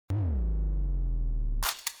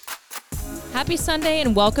Happy Sunday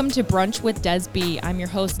and welcome to Brunch with Des B. I'm your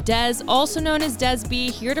host, Des, also known as Des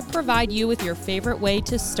B, here to provide you with your favorite way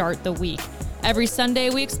to start the week. Every Sunday,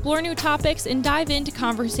 we explore new topics and dive into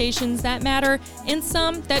conversations that matter and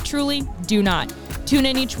some that truly do not. Tune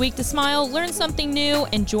in each week to smile, learn something new,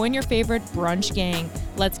 and join your favorite brunch gang.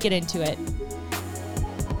 Let's get into it.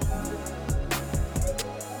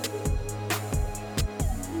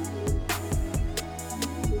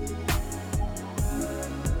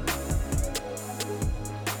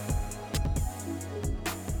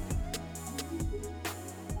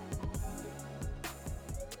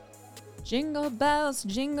 Jingle bells,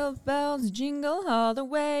 jingle all the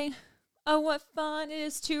way. Oh, what fun it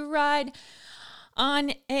is to ride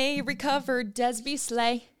on a recovered Des B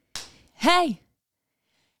sleigh. Hey,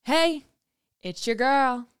 it's your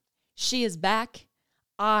girl. She is back.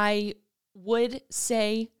 I would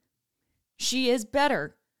say she is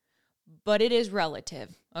better, but it is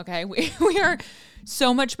relative, okay? We are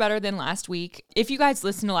so much better than last week. If you guys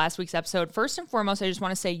listened to last week's episode, first and foremost, I just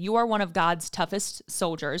want to say you are one of God's toughest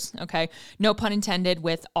soldiers, okay? No pun intended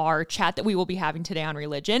with our chat that we will be having today on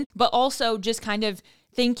religion, but also just kind of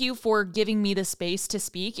thank you for giving me the space to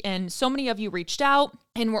speak. And so many of you reached out,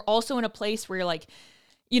 and we're also in a place where you're like,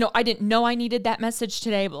 you know, I didn't know I needed that message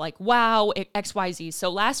today, but like, wow, XYZ.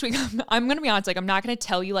 So last week, I'm going to be honest, like, I'm not going to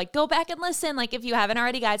tell you, like, go back and listen. Like, if you haven't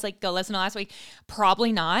already, guys, like, go listen to last week.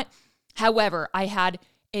 Probably not. However, I had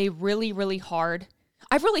a I've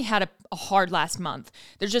really had a hard last month.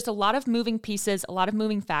 There's just a lot of moving pieces, a lot of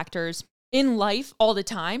moving factors in life all the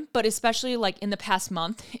time, but especially like in the past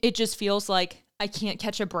month, it just feels like I can't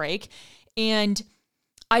catch a break. And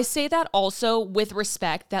I say that also with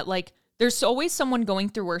respect that like, there's always someone going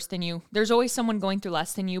through worse than you. There's always someone going through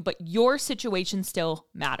less than you, but your situation still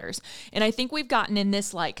matters. And I think we've gotten in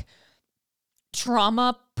this like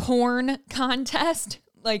trauma porn contest,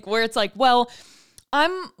 like where it's like, well,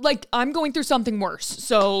 I'm going through something worse.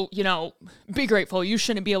 So, you know, be grateful. You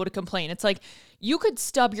shouldn't be able to complain. It's like you could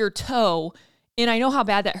stub your toe and I know how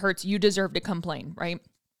bad that hurts. You deserve to complain, right?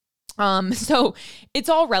 So it's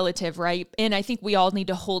all relative, right? And I think we all need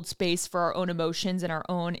to hold space for our own emotions and our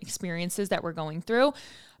own experiences that we're going through.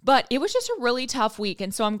 But it was just a really tough week.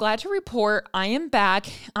 And so I'm glad to report I am back.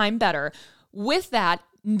 I'm better. With that,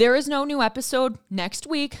 there is no new episode next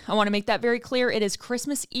week. I want to make that very clear. It is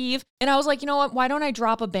Christmas Eve. And I was like, you know what? Why don't I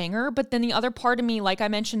drop a banger? But then the other part of me, like I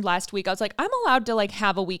mentioned last week, I was like, I'm allowed to like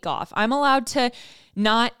have a week off. I'm allowed to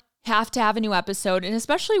not have to have a new episode. And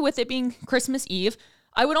especially with it being Christmas Eve,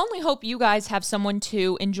 I would only hope you guys have someone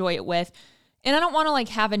to enjoy it with. And I don't want to like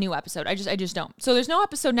have a new episode. I just don't. So there's no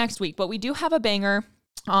episode next week, but we do have a banger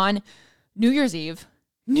on New Year's Eve.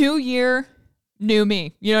 New year, new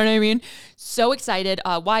me. You know what I mean? So excited.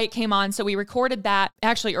 Wyatt came on. So we recorded that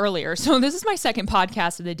actually earlier. So this is my second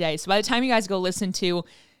podcast of the day. So by the time you guys go listen to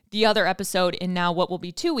the other episode in now what will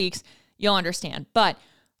be 2 weeks, you'll understand. But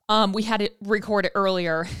we had it recorded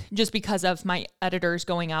earlier just because of my editors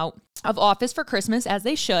going out of office for Christmas as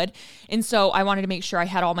they should. And so I wanted to make sure I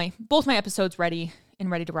had both my episodes ready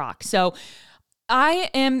to rock. So I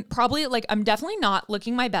am probably like, I'm definitely not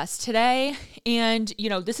looking my best today. And you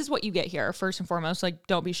know, this is what you get here first and foremost, like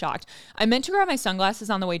don't be shocked. I meant to grab my sunglasses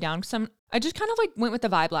on the way down because I just kind of like went with the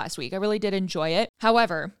vibe last week. I really did enjoy it.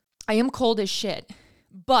 However, I am cold as shit,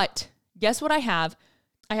 but guess what I have?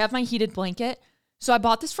 I have my heated blanket. So I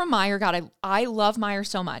bought this from Meijer. God, I love Meijer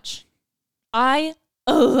so much. I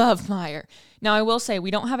love Meijer. Now I will say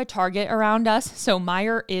we don't have a Target around us, so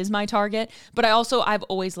Meijer is my Target, but I've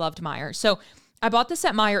always loved Meijer. So I bought this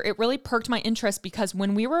at Meijer. It really perked my interest because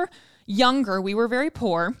when we were younger, we were very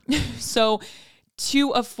poor. So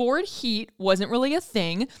to afford heat wasn't really a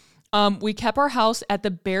thing. We kept our house at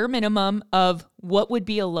the bare minimum of what would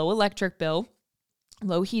be a low electric bill.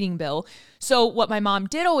 Low heating bill. So what my mom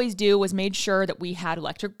did always do was made sure that we had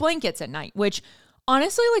electric blankets at night, which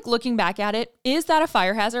honestly, like looking back at it, is that a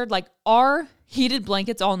fire hazard? Like are heated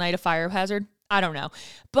blankets all night a fire hazard? I don't know.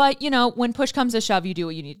 But you know, when push comes to shove, you do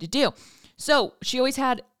what you need to do. So she always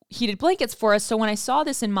had heated blankets for us. So when I saw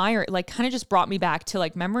this in Meijer, it like kind of just brought me back to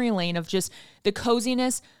like memory lane of just the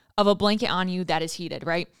coziness of a blanket on you that is heated,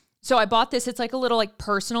 right? So I bought this. It's like a little like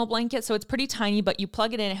personal blanket. So it's pretty tiny, but you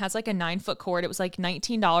plug it in. It has like a 9-foot cord. It was like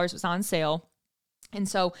 $19. It was on sale. And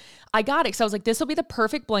so I got it because I was like, this will be the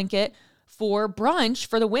perfect blanket for brunch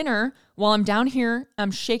for the winter while I'm down here.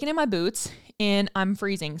 I'm shaking in my boots and I'm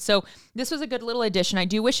freezing. So this was a good little addition. I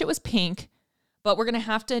do wish it was pink, but we're going to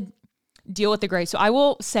have to deal with the gray. So I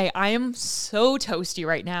will say I am so toasty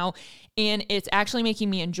right now. And it's actually making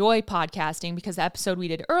me enjoy podcasting because the episode we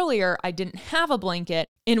did earlier, I didn't have a blanket.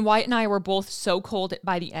 And Wyatt and I were both so cold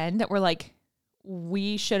by the end that we're like,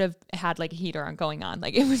 we should have had like a heater on going on.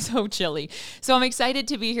 Like it was so chilly. So I'm excited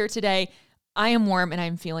to be here today. I am warm and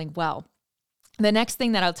I'm feeling well. The next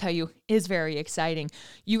thing that I'll tell you is very exciting.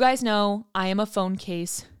 You guys know I am a phone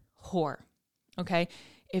case whore. Okay.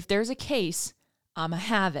 If there's a case, I'ma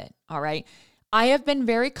have it. All right. I have been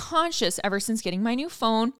very conscious ever since getting my new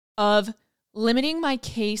phone of limiting my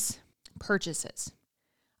case purchases.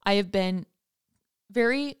 I have been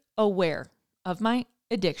very aware of my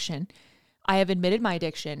addiction. I have admitted my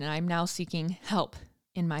addiction and I'm now seeking help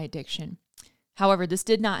in my addiction. However, this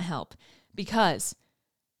did not help because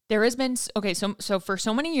there has been, okay, so for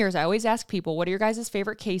so many years, I always ask people, what are your guys'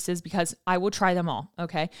 favorite cases? Because I will try them all,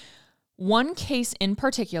 okay? One case in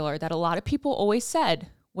particular that a lot of people always said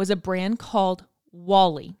was a brand called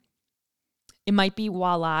Wally. It might be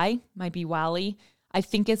Wally, might be Wally. I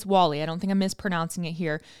think it's Wally. I don't think I'm mispronouncing it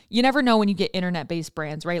here. You never know when you get internet-based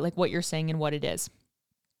brands, right? Like what you're saying and what it is.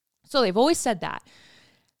 So they've always said that.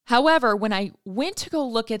 However, when I went to go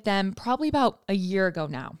look at them probably about a year ago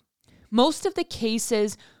now, most of the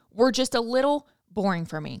cases were just a little boring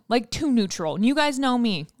for me, like too neutral. And you guys know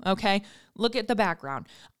me, okay? Look at the background.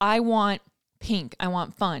 I want pink. I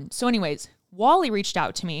want fun. So anyways, Wally reached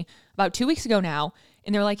out to me about 2 weeks ago now,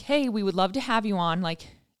 and they're like, hey, we would love to have you on like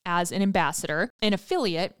as an ambassador, an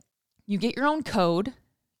affiliate. You get your own code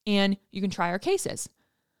and you can try our cases.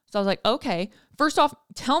 So I was like, okay, first off,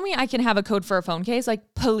 tell me I can have a code for a phone case.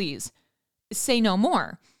 Like, please say no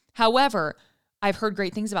more. However, I've heard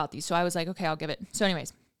great things about these. So I was like, okay, I'll give it. So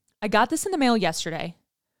anyways, I got this in the mail yesterday.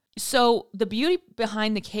 So the beauty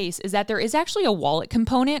behind the case is that there is actually a wallet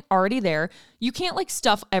component already there. You can't like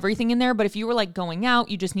stuff everything in there, but if you were like going out,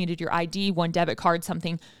 you just needed your ID, one debit card,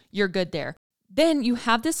 something, you're good there. Then you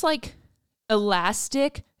have this like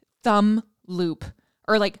elastic thumb loop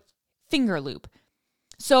or like finger loop.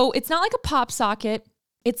 So it's not like a pop socket.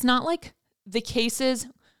 It's not like the cases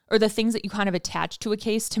or the things that you kind of attach to a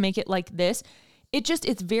case to make it like this.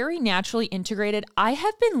 It's very naturally integrated. I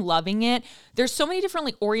have been loving it. There's so many different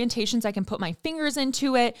like orientations I can put my fingers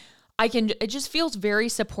into it. It just feels very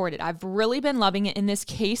supported. I've really been loving it. And this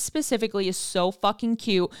case specifically is so fucking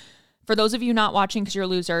cute. For those of you not watching because you're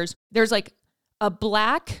losers, there's like a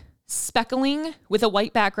black speckling with a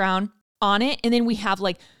white background on it. And then we have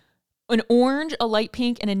like an orange, a light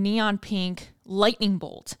pink, and a neon pink lightning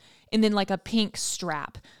bolt. And then like a pink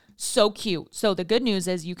strap. So cute. So the good news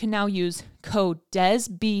is you can now use code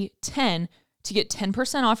DESB10 to get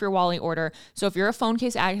 10% off your Wally order. So if you're a phone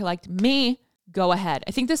case addict like me, go ahead.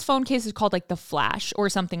 I think this phone case is called like the Flash or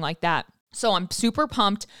something like that. So I'm super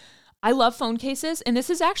pumped. I love phone cases. And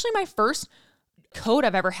this is actually my first code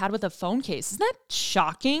I've ever had with a phone case. Isn't that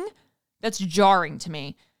shocking? That's jarring to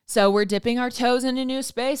me. So we're dipping our toes into new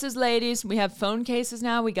spaces, ladies. We have phone cases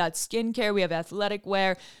now. We got skincare. We have athletic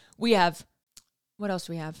wear. We have, what else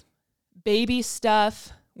do we have? Baby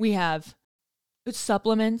stuff. We have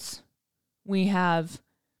supplements. We have,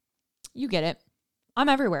 you get it. I'm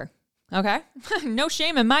everywhere. Okay. No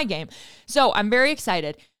shame in my game. So I'm very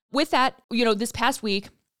excited. With that, this past week,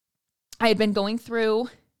 I had been going through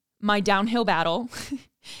my downhill battle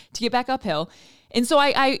to get back uphill. And so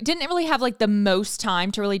I didn't really have like the most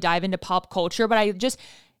time to really dive into pop culture, but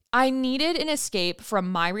I needed an escape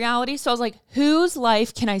from my reality. So I was like, whose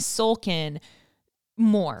life can I sulk in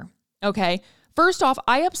more? Okay. First off,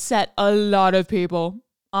 I upset a lot of people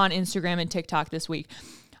on Instagram and TikTok this week.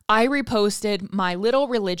 I reposted my little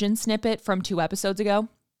religion snippet from 2 episodes ago.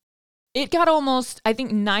 It got almost, I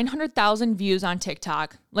think, 900,000 views on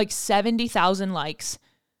TikTok, like 70,000 likes,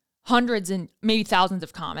 hundreds and maybe thousands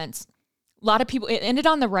of comments. A lot of people, it ended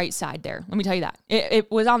on the right side there. Let me tell you that. It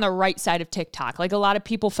was on the right side of TikTok. Like a lot of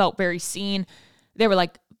people felt very seen. They were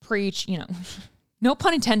like, preach, no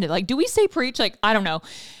pun intended. Like, do we say preach? Like, I don't know.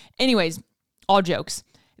 Anyways, all jokes.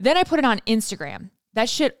 Then I put it on Instagram. That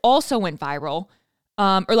shit also went viral.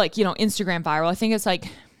 Or like, Instagram viral. I think it's like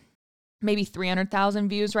maybe 300,000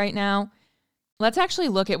 views right now. Let's actually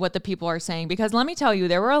look at what the people are saying, because let me tell you,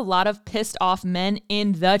 there were a lot of pissed off men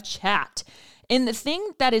in the chat. And the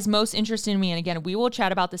thing that is most interesting to me, and again, we will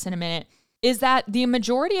chat about this in a minute, is that the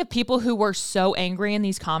majority of people who were so angry in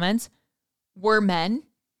these comments were men,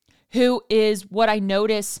 who is what I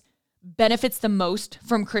notice benefits the most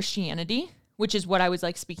from Christianity, which is what I was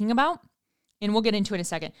like speaking about. And we'll get into it in a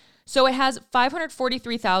second. So it has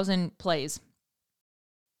 543,000 plays.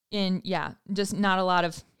 And yeah, just not a lot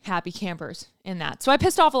of happy campers in that. So I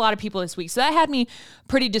pissed off a lot of people this week. So that had me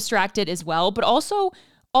pretty distracted as well, but also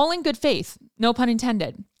all in good faith, no pun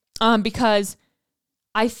intended. Because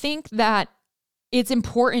I think that it's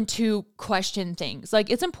important to question things. Like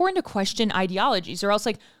it's important to question ideologies, or else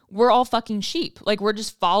like we're all fucking sheep. Like we're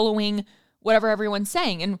just following whatever everyone's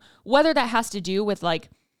saying. And whether that has to do with like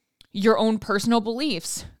your own personal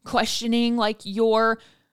beliefs, questioning like your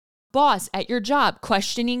boss at your job,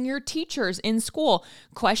 questioning your teachers in school,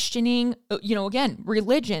 questioning, again,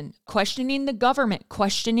 religion, questioning the government,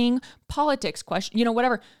 questioning politics,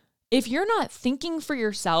 whatever. If you're not thinking for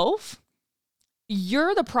yourself,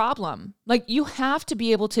 you're the problem. Like, you have to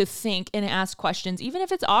be able to think and ask questions, even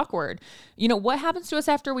if it's awkward. What happens to us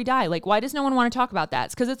after we die? Like, why does no one want to talk about that?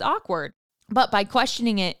 It's because it's awkward. But by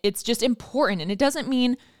questioning it, it's just important. And it doesn't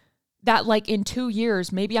mean that like in 2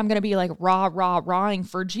 years, maybe I'm going to be like rawing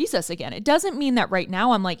for Jesus again. It doesn't mean that right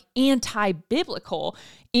now I'm like anti-biblical,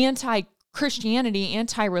 anti-Christianity,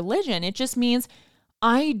 anti-religion. It just means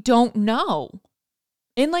I don't know.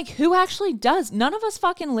 And like, who actually does? None of us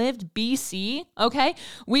fucking lived BC, okay?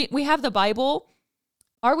 We have the Bible.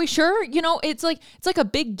 Are we sure? It's like a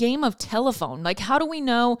big game of telephone. Like, how do we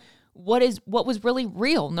know what was really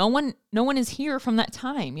real? No one is here from that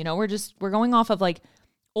time. We're going off of like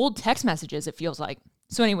old text messages, it feels like.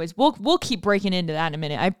 So anyways, we'll keep breaking into that in a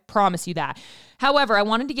minute. I promise you that. However, I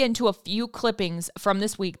wanted to get into a few clippings from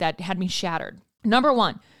this week that had me shattered. Number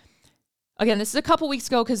one, again, this is a couple weeks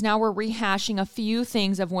ago because now we're rehashing a few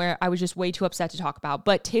things of where I was just way too upset to talk about.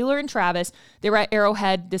 But Taylor and Travis, they were at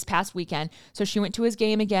Arrowhead this past weekend. So she went to his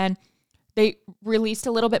game again. They released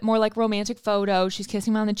a little bit more like romantic photo. She's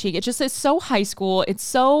kissing him on the cheek. It just is so high school. It's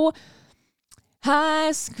so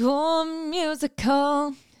High School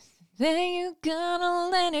Musical. Then you gonna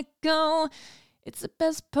let it go. It's the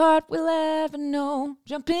best part we'll ever know.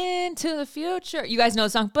 Jump into the future. You guys know the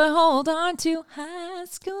song, but hold on to High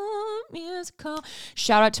School Musical.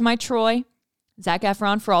 Shout out to my Troy, Zac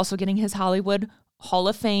Efron, for also getting his Hollywood Hall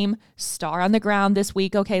of Fame star on the ground this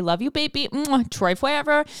week. Okay, love you, baby. Mwah, Troy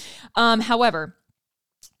forever. However,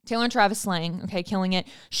 Taylor and Travis slaying, okay, killing it.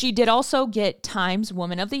 She did also get Times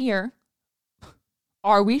Woman of the Year.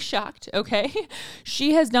 Are we shocked? Okay.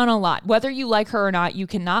 She has done a lot. Whether you like her or not, you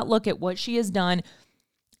cannot look at what she has done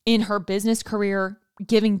in her business career,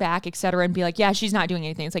 giving back, etc., and be like, yeah, she's not doing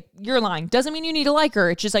anything. It's like, you're lying. Doesn't mean you need to like her.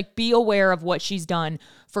 It's just like, be aware of what she's done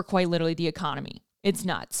for quite literally the economy. It's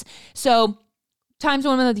nuts. So Times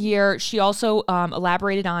Woman of the Year, she also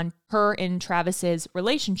elaborated on her and Travis's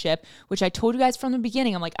relationship, which I told you guys from the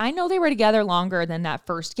beginning. I'm like, I know they were together longer than that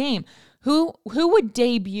first game. Who would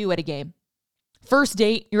debut at a game? First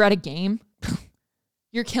date, you're at a game.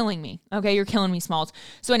 You're killing me. Okay, you're killing me, Smalls.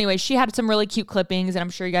 So anyway, she had some really cute clippings, and I'm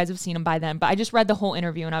sure you guys have seen them by then. But I just read the whole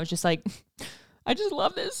interview, and I was just like, I just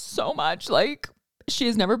love this so much. Like, she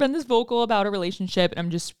has never been this vocal about a relationship, and I'm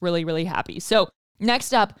just really, really happy. So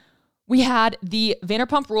next up, we had the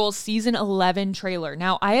Vanderpump Rules Season 11 trailer.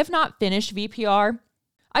 Now, I have not finished VPR.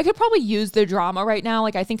 I could probably use the drama right now.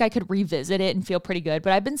 Like, I think I could revisit it and feel pretty good.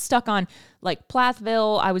 But I've been stuck on, like,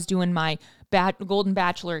 Plathville. I was doing my Golden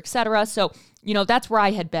Bachelor, etc. So, that's where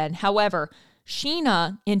I had been. However,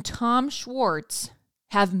 Sheena and Tom Schwartz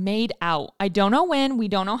have made out. I don't know when, we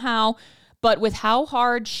don't know how, but with how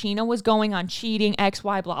hard Sheena was going on cheating, X,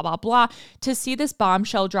 Y, blah, blah, blah, to see this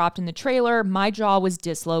bombshell dropped in the trailer, my jaw was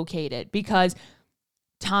dislocated because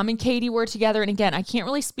Tom and Katie were together. And again, I can't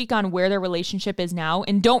really speak on where their relationship is now,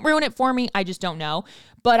 and don't ruin it for me. I just don't know.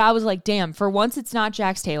 But I was like, damn, for once it's not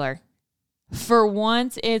Jax Taylor. For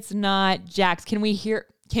once, it's not Jax. Can we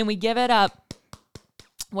give it up?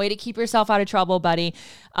 Way to keep yourself out of trouble, buddy.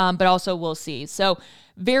 But also, we'll see. So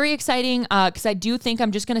very exciting because I do think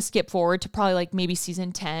I'm just going to skip forward to probably like maybe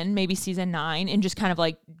season 10, maybe season 9, and just kind of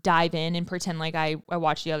like dive in and pretend like I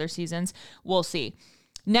watched the other seasons. We'll see.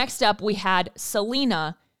 Next up, we had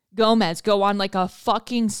Selena Gomez go on like a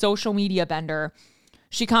fucking social media bender.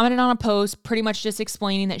 She commented on a post pretty much just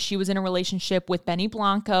explaining that she was in a relationship with Benny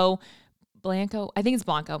Blanco. I think it's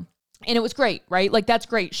Blanco. And it was great, right? Like, that's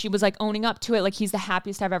great. She was like owning up to it. Like, he's the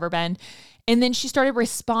happiest I've ever been. And then she started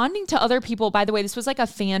responding to other people. By the way, this was like a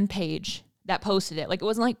fan page that posted it. Like, it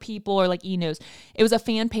wasn't like People or like E! News. It was a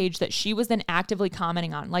fan page that she was then actively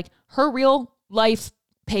commenting on, like her real life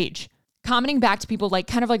page, commenting back to people, like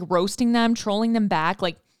kind of like roasting them, trolling them back.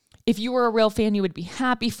 Like, if you were a real fan, you would be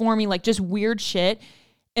happy for me, like just weird shit.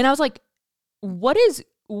 And I was like, what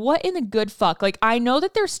in the good fuck? Like, I know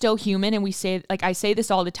that they're still human, and I say this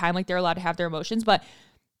all the time, like they're allowed to have their emotions, but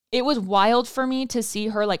it was wild for me to see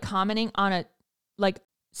her like commenting on a like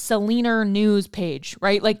Selena news page,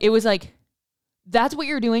 right? Like, it was like, that's what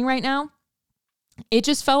you're doing right now. It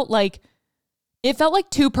felt like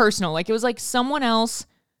too personal. Like, it was like someone else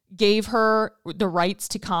gave her the rights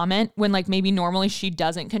to comment when like maybe normally she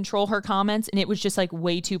doesn't control her comments, and it was just like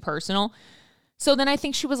way too personal. So then I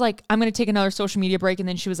think she was like, I'm going to take another social media break. And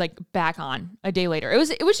then she was like back on a day later. It was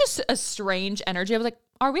just a strange energy. I was like,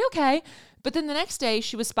 are we okay? But then the next day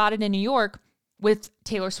she was spotted in New York with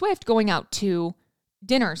Taylor Swift going out to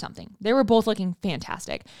dinner or something. They were both looking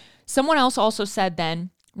fantastic. Someone else also said then,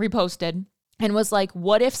 reposted, and was like,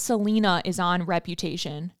 what if Selena is on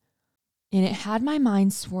Reputation? And it had my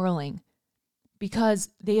mind swirling because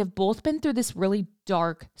they have both been through this really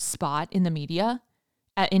dark spot in the media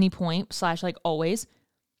at any point / like always.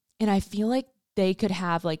 And I feel like they could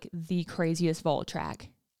have like the craziest vault track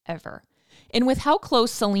ever. And with how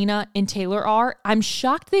close Selena and Taylor are, I'm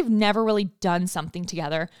shocked they've never really done something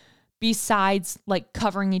together besides like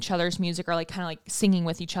covering each other's music or like kind of like singing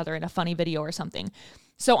with each other in a funny video or something.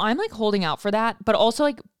 So I'm like holding out for that, but also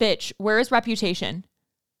like, bitch, where is Reputation?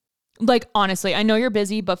 Like, honestly, I know you're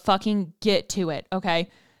busy, but fucking get to it, okay?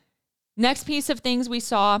 Next piece of things we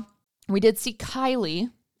saw, we did see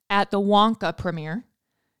Kylie at the Wonka premiere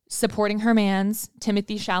supporting her man's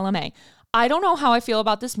Timothée Chalamet. I don't know how I feel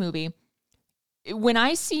about this movie. When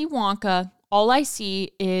I see Wonka, all I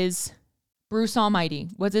see is Bruce Almighty.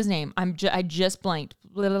 What's his name? I just blanked.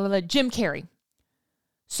 Jim Carrey.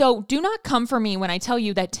 So do not come for me when I tell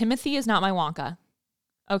you that Timothy is not my Wonka.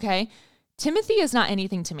 Okay? Timothy is not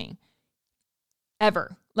anything to me.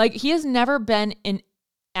 Ever. Like, he has never been an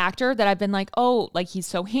actor that I've been like, oh, like he's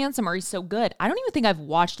so handsome or he's so good. I don't even think I've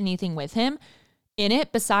watched anything with him in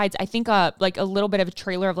it besides, I think, like a little bit of a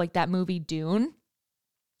trailer of like that movie Dune,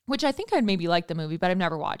 which I think I'd maybe like the movie, but I've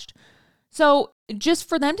never watched. So just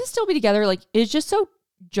for them to still be together, like, it's just so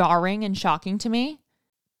jarring and shocking to me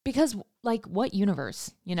because, like, what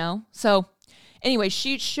universe, you know? So anyway,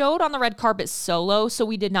 she showed on the red carpet solo, so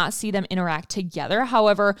we did not see them interact together.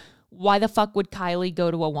 However, why the fuck would Kylie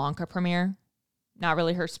go to a Wonka premiere? Not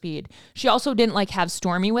really her speed. She also didn't like have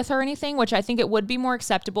Stormy with her or anything, which I think it would be more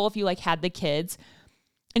acceptable if you like had the kids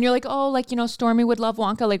and you're like, oh, like, you know, Stormy would love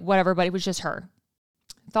Wonka, like whatever, but it was just her.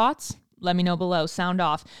 Thoughts? Let me know below. Sound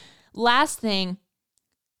off. Last thing,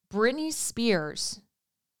 Britney Spears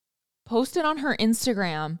posted on her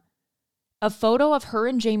Instagram a photo of her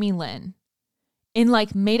and Jamie Lynn and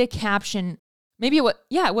like made a caption. Maybe it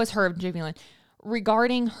was her and Jamie Lynn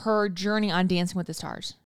regarding her journey on Dancing with the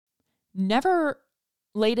Stars. Never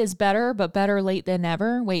late is better, but better late than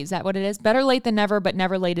never. Wait, is that what it is? Better late than never, but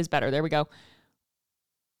never late is better. There we go.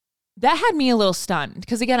 That had me a little stunned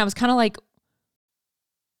because again, I was kind of like,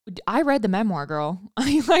 I read the memoir, girl.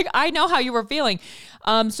 Like, I know how you were feeling.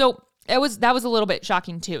 So that was a little bit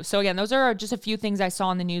shocking too. So again, those are just a few things I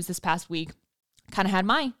saw in the news this past week. Kind of had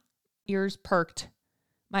my ears perked,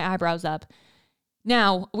 my eyebrows up.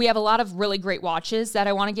 Now, we have a lot of really great watches that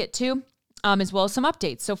I want to get to, as well as some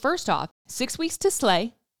updates. So first off, 6 weeks to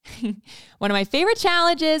Slay. One of my favorite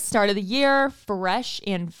challenges, start of the year, fresh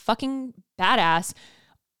and fucking badass,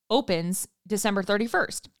 opens December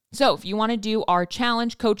 31st. So if you want to do our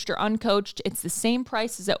challenge, coached or uncoached, it's the same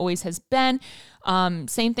price as it always has been.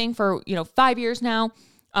 Same thing for, 5 years now.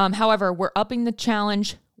 However, we're upping the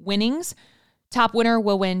challenge winnings. Top winner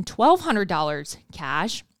will win $1,200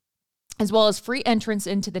 cash, as well as free entrance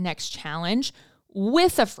into the next challenge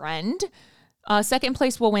with a friend. Second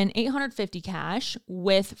place will win $850 cash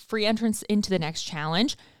with free entrance into the next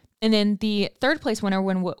challenge. And then the third place winner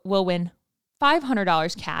will win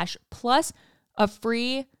 $500 cash plus a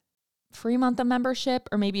free month of membership,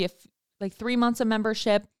 or maybe 3 months of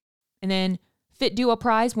membership. And then Fit Duo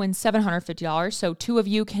Prize wins $750. So two of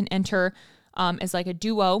you can enter as like a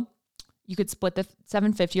duo. You could split the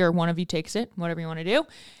 $750 or one of you takes it, whatever you want to do.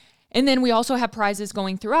 And then we also have prizes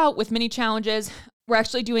going throughout with mini challenges. We're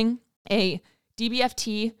actually doing a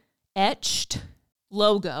DBFT etched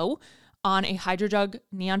logo on a Hydrojug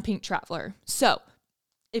neon pink traveler. So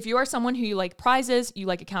if you are someone who you like prizes, you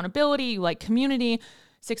like accountability, you like community,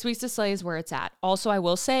 6 weeks to Slay is where it's at. Also, I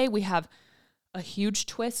will say we have a huge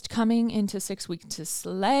twist coming into 6 weeks to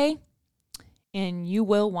Slay, and you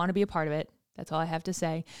will want to be a part of it. That's all I have to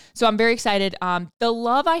say. So I'm very excited. The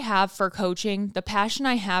love I have for coaching, the passion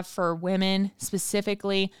I have for women,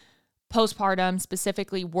 specifically postpartum,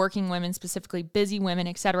 specifically working women, specifically busy women,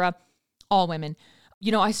 etc., all women.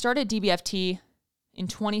 I started DBFT in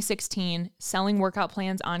 2016, selling workout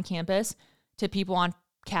plans on campus to people on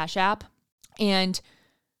Cash App. And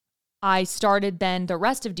I started then the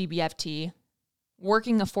rest of DBFT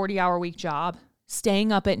working a 40-hour week job,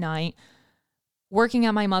 staying up at night, working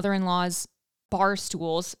at my mother-in-law's bar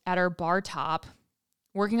stools at her bar top,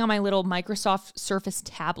 working on my little Microsoft Surface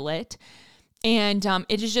tablet. And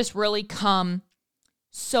it has just really come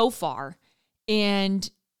so far. And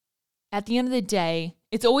at the end of the day,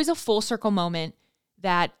 it's always a full circle moment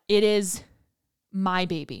that it is my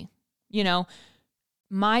baby.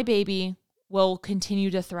 My baby will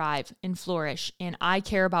continue to thrive and flourish. And I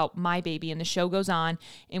care about my baby, and the show goes on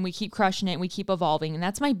and we keep crushing it and we keep evolving. And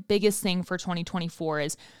that's my biggest thing for 2024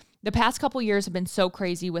 is the past couple years have been so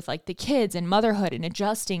crazy with like the kids and motherhood and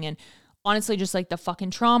adjusting, and honestly, just like the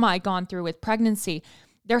fucking trauma I gone through with pregnancy.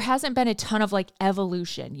 There hasn't been a ton of like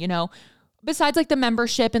evolution, you know, besides like the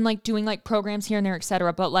membership and like doing like programs here and there,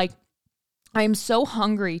 etc. But like, I am so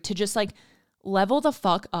hungry to just like level the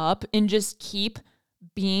fuck up and just keep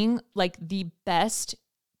being like the best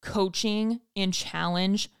coaching and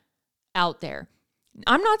challenge out there.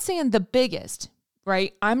 I'm not saying the biggest,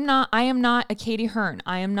 right? I am not a Katie Hearn.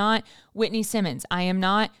 I am not Whitney Simmons. I am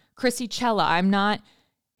not Chrissy Chella. I'm not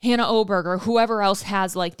Hannah Oberg or whoever else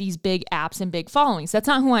has like these big apps and big followings. That's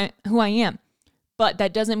not who I am. But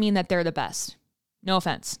that doesn't mean that they're the best. No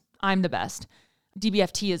offense. I'm the best.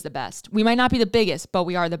 DBFT is the best. We might not be the biggest, but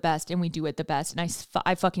we are the best and we do it the best. And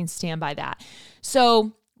I fucking stand by that.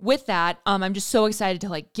 So with that, I'm just so excited to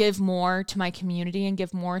like give more to my community and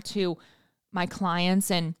give more to my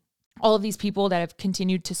clients and all of these people that have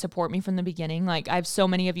continued to support me from the beginning. Like I have so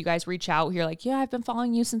many of you guys reach out here like, yeah, I've been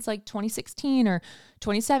following you since like 2016 or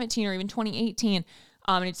 2017 or even 2018.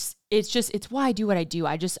 It's why I do what I do.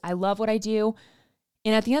 I love what I do.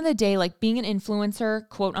 And at the end of the day, like being an influencer,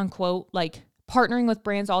 quote unquote, like partnering with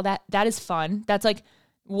brands, all that is fun. That's like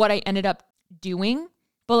what I ended up doing.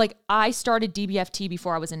 But like I started DBFT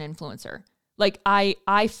before I was an influencer. Like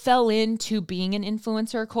I fell into being an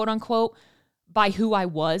influencer, quote unquote, by who I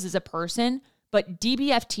was as a person. But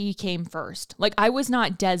DBFT came first. Like I was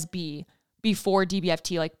not Des B before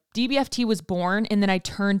DBFT. Like DBFT was born and then I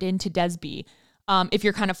turned into Des B. If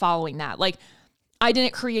you're kind of following that, like I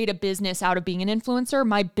didn't create a business out of being an influencer.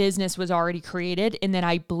 My business was already created and then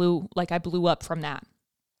I blew up from that.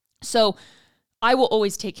 So I will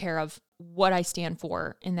always take care of what I stand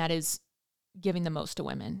for, and that is giving the most to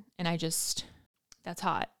women. And that's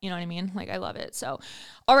hot. You know what I mean? Like I love it. So,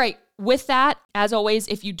 all right. With that, as always,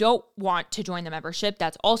 if you don't want to join the membership,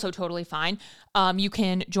 that's also totally fine. You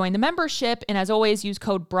can join the membership. And as always, use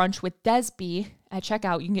code brunch with Desby at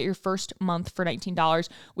checkout. You can get your first month for $19.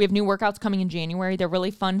 We have new workouts coming in January. They're really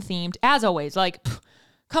fun themed. As always, like,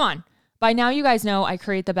 come on. By now, you guys know I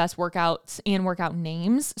create the best workouts and workout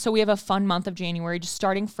names. So we have a fun month of January, just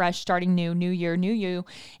starting fresh, starting new year, new you,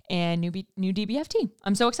 and new DBFT.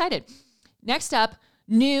 I'm so excited. Next up,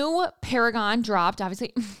 new Paragon dropped.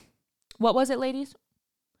 Obviously, what was it, ladies?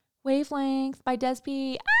 Wavelength by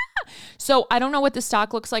Despi. So I don't know what the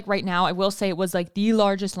stock looks like right now. I will say it was like the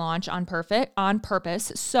largest launch on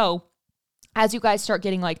purpose. So as you guys start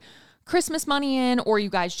getting like Christmas money in, or you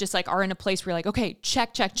guys just like are in a place where you're like, okay,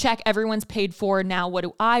 check. Everyone's paid for. Now what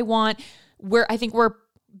do I want? I think we're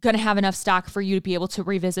going to have enough stock for you to be able to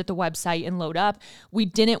revisit the website and load up. We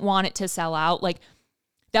didn't want it to sell out. Like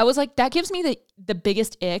that gives me the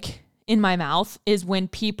biggest ick in my mouth is when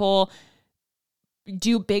people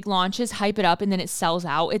do big launches, hype it up, and then it sells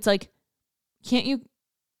out. It's like, can't you,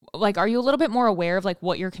 like, are you a little bit more aware of like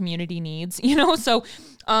what your community needs? You know? So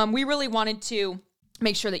we really wanted to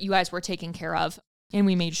make sure that you guys were taken care of, and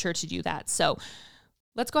we made sure to do that. So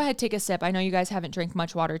let's go ahead and take a sip. I know you guys haven't drank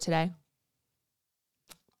much water today.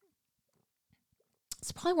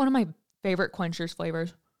 It's probably one of my favorite Quenchers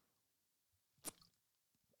flavors.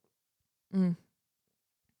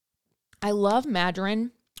 I love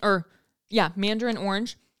mandarin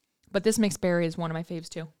orange, but this mixed berry is one of my faves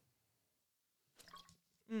too.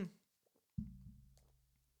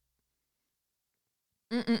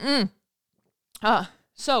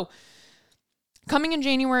 So coming in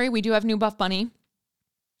January, we do have new Buff Bunny.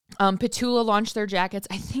 Petula launched their jackets.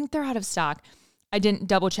 I think they're out of stock. I didn't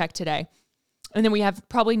double check today. And then we have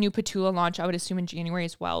probably new Petula launch, I would assume, in January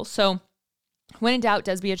as well. So when in doubt,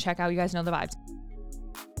 Desby a checkout. You guys know the vibes.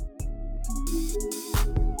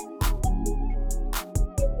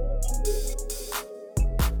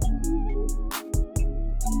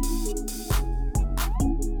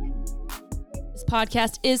 This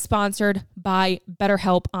podcast is sponsored by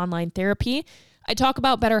BetterHelp Online Therapy. I talk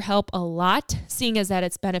about BetterHelp a lot, seeing as that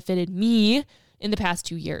it's benefited me in the past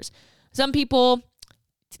 2 years. Some people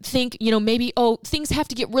think, maybe, things have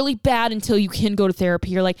to get really bad until you can go to therapy.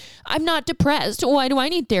 You're like, I'm not depressed. Why do I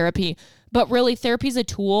need therapy? But really, therapy is a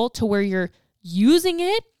tool to where you're using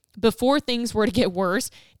it before things were to get worse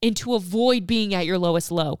and to avoid being at your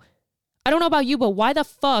lowest low. I don't know about you, but why the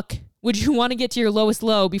fuck would you want to get to your lowest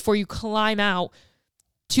low before you climb out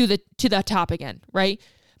to the top again, right?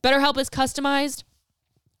 BetterHelp is customized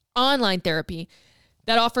online therapy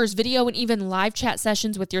that offers video and even live chat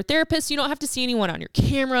sessions with your therapist. You don't have to see anyone on your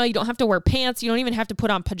camera. You don't have to wear pants. You don't even have to put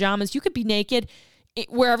on pajamas. You could be naked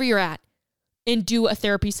wherever you're at and do a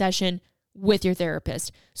therapy session with your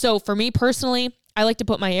therapist. So for me personally, I like to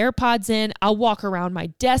put my AirPods in. I'll walk around my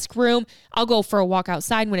desk room. I'll go for a walk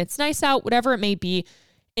outside when it's nice out, whatever it may be.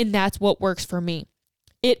 And that's what works for me.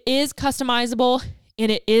 It is customizable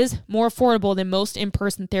and it is more affordable than most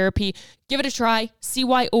in-person therapy. Give it a try. See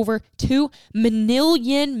why over 2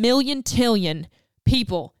 million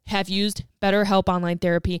people have used BetterHelp Online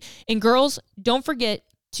Therapy. And girls, don't forget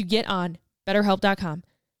to get on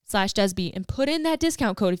BetterHelp.com/Desby and put in that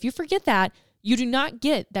discount code. If you forget that, you do not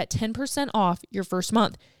get that 10% off your first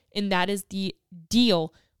month. And that is the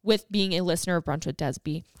deal with being a listener of Brunch with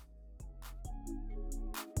Desby.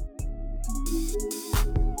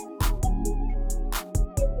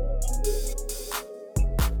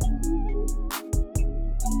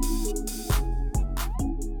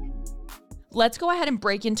 Let's go ahead and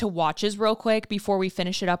break into watches real quick before we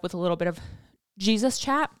finish it up with a little bit of Jesus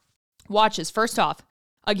chat. Watches. First off,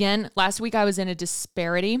 again, last week I was in a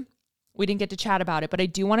disparity. We didn't get to chat about it, but I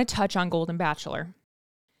do want to touch on Golden Bachelor.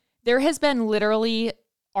 There has been literally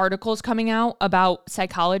articles coming out about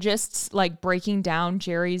psychologists like breaking down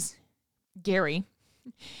Gary's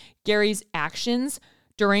actions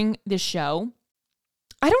during the show.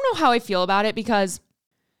 I don't know how I feel about it because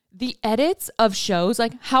the edits of shows,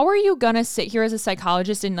 like how are you going to sit here as a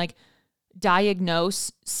psychologist and like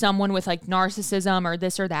diagnose someone with like narcissism or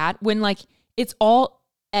this or that when like it's all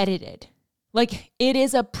edited? Like it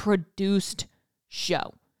is a produced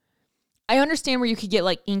show. I understand where you could get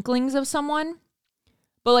like inklings of someone,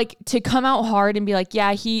 but like to come out hard and be like,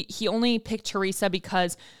 yeah, he only picked Teresa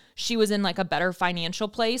because she was in like a better financial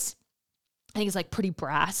place. I think it's like pretty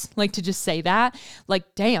brass, like to just say that,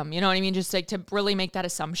 like, damn, you know what I mean? Just like to really make that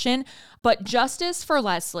assumption. But justice for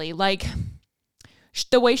Leslie, like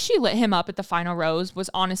the way she lit him up at the final rose was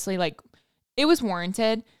honestly like, it was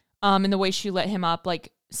warranted. And the way she lit him up,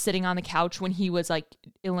 like sitting on the couch when he was like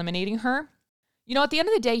eliminating her, you know, at the end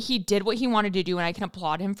of the day, he did what he wanted to do and I can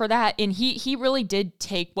applaud him for that. And he really did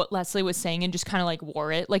take what Leslie was saying and just kind of like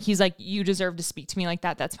wore it. Like he's like, you deserve to speak to me like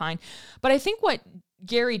that. That's fine. But I think what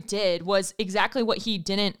Gary did was exactly what he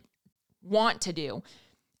didn't want to do.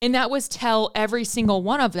 And that was tell every single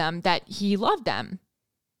one of them that he loved them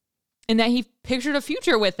and that he pictured a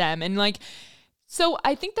future with them. And like, so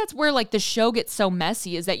I think that's where like the show gets so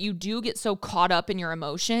messy is that you do get so caught up in your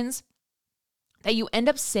emotions that you end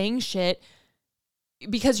up saying shit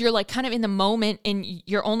because you're like kind of in the moment and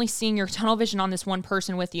you're only seeing your tunnel vision on this one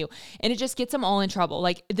person with you. And it just gets them all in trouble.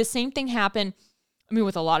 Like the same thing happened, I mean,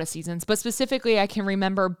 with a lot of seasons, but specifically I can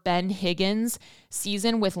remember Ben Higgins'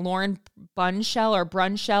 season with Lauren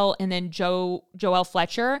Brunshell and then Joelle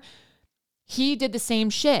Fletcher. He did the same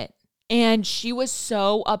shit. And she was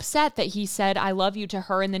so upset that he said, I love you to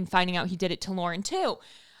her. And then finding out he did it to Lauren too.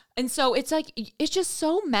 And so it's like, it's just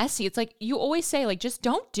so messy. It's like, you always say like, just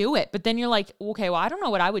don't do it. But then you're like, okay, well, I don't know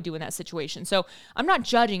what I would do in that situation. So I'm not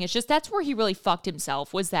judging. It's just, that's where he really fucked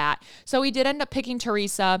himself was that. So he did end up picking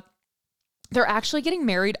Teresa. They're actually getting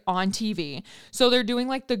married on TV. So they're doing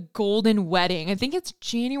like the golden wedding. I think it's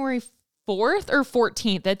January 4th or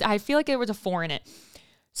 14th. I feel like there was a 4 in it.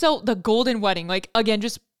 So the golden wedding, like again,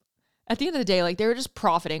 just at the end of the day, like they were just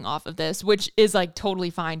profiting off of this, which is like totally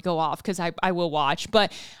fine. Go off because I will watch.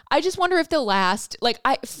 But I just wonder if they'll last. Like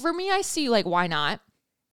for me, I see like, why not?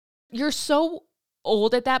 You're so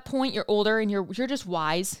old at that point. You're older and you're just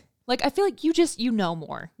wise. Like, I feel like you know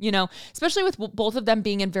more, you know, especially with both of them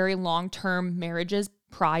being in very long-term marriages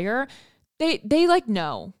prior, they like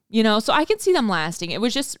know, you know, so I can see them lasting. It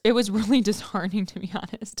was really disheartening, to be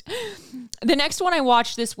honest. The next one I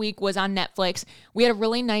watched this week was on Netflix. We had a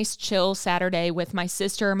really nice chill Saturday with my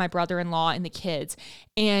sister, my brother-in-law, and the kids.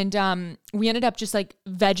 And we ended up just like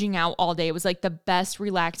vegging out all day. It was like the best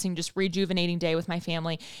relaxing, just rejuvenating day with my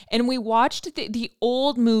family. And we watched the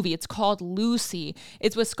old movie. It's called Lucy.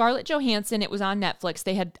 It's with Scarlett Johansson. It was on Netflix.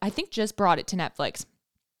 They had, I think, just brought it to Netflix.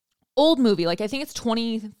 Old movie. Like, I think it's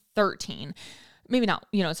 2013. Maybe not,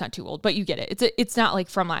 you know, it's not too old, but you get it. It's not like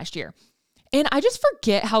from last year. And I just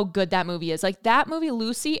forget how good that movie is. Like that movie,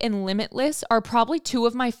 Lucy and Limitless, are probably two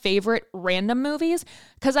of my favorite random movies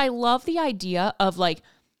because I love the idea of like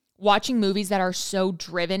watching movies that are so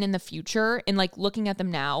driven in the future and like looking at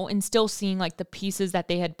them now and still seeing like the pieces that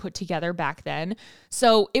they had put together back then.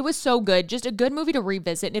 So it was so good. Just a good movie to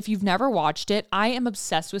revisit. And if you've never watched it, I am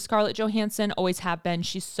obsessed with Scarlett Johansson, always have been.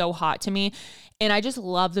 She's so hot to me. And I just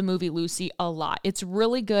love the movie Lucy a lot. It's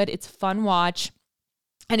really good. It's a fun watch.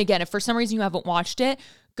 And again, if for some reason you haven't watched it,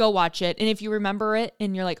 go watch it. And if you remember it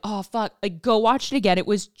and you're like, oh, fuck, like go watch it again. It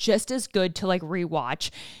was just as good to like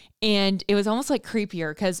rewatch. And it was almost like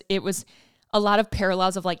creepier because it was a lot of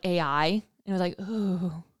parallels of like AI. And it was like,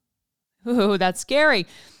 ooh, that's scary.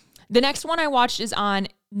 The next one I watched is on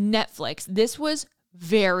Netflix. This was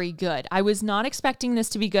very good. I was not expecting this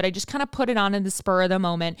to be good. I just kind of put it on in the spur of the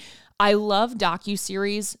moment. I love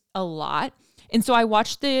docuseries a lot. And so I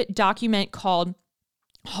watched the document called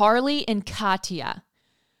Harley and Katya.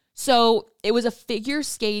 So it was a figure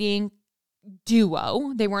skating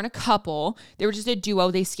duo. They weren't a couple. They were just a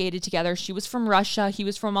duo. They skated together. She was from Russia. He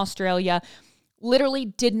was from Australia. Literally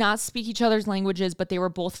did not speak each other's languages, but they were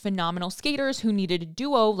both phenomenal skaters who needed a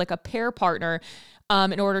duo, like a pair partner,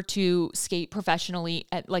 in order to skate professionally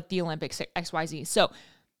at like the Olympics, XYZ. So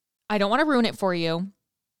I don't want to ruin it for you.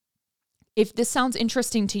 If this sounds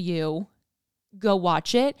interesting to you, go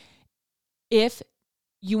watch it. If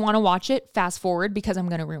you want to watch it, fast forward because I'm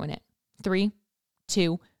going to ruin it. 3,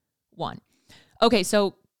 2, 1. Okay,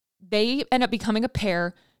 so they end up becoming a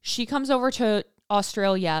pair. She comes over to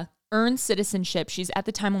Australia, earns citizenship. She's at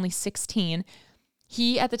the time only 16.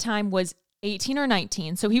 He at the time was 18 or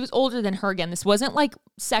 19. So he was older than her again. This wasn't like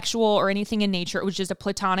sexual or anything in nature. It was just a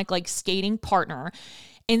platonic like skating partner.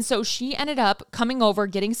 And so she ended up coming over,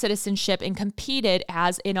 getting citizenship, and competed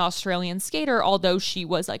as an Australian skater, although she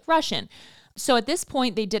was like Russian. So at this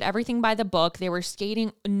point, they did everything by the book. They were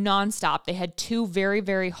skating nonstop. They had 2 very,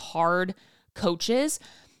 very hard coaches.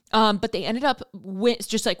 But they ended up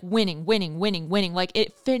just like winning. Like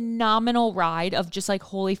it phenomenal ride of just like,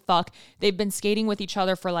 holy fuck. They've been skating with each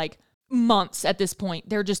other for like months at this point.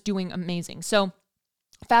 They're just doing amazing. So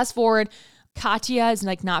fast forward, Katya is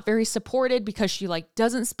like not very supported because she like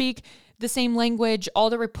doesn't speak the same language. All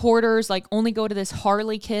the reporters like only go to this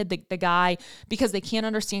Harley kid, the guy, because they can't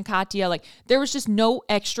understand Katya. Like there was just no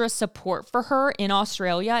extra support for her in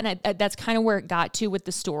Australia. And that's kind of where it got to with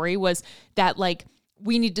the story, was that like,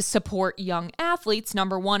 we need to support young athletes,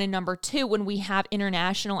 number one, and number two, when we have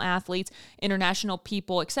international athletes, international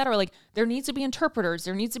people, etc. Like there needs to be interpreters,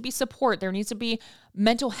 there needs to be support, there needs to be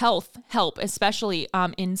mental health help, especially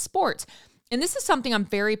in sports. And this is something I'm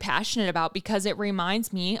very passionate about because it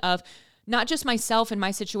reminds me of not just myself and my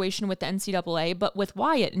situation with the NCAA, but with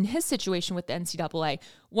Wyatt and his situation with the NCAA.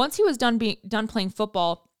 Once he was done playing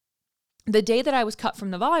football, the day that I was cut from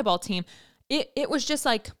the volleyball team, it was just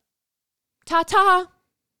like, ta-ta,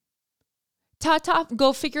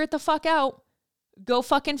 go figure it the fuck out. Go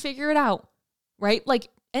fucking figure it out, right? Like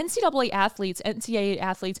NCAA athletes, NCAA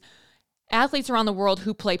athletes around the world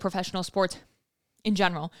who play professional sports in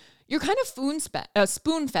general, you're kind of spoon-fed.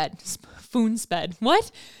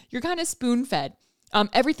 What? You're kind of spoon-fed.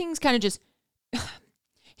 Everything's kind of just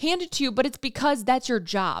handed to you, but it's because that's your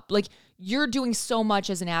job. Like you're doing so much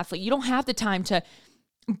as an athlete. You don't have the time to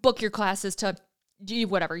book your classes, to do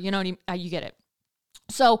whatever, you know, you get it.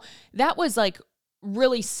 So that was like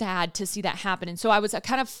really sad to see that happen. And so I was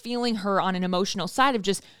kind of feeling her on an emotional side of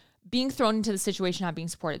just being thrown into the situation, not being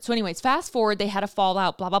supported. So anyways, fast forward, they had a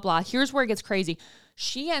fallout, blah, blah, blah. Here's where it gets crazy.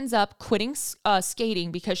 She ends up quitting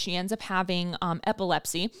skating because she ends up having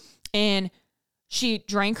epilepsy, and she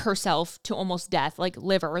drank herself to almost death, like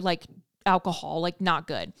liver, like alcohol, like not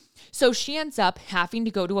good. So she ends up having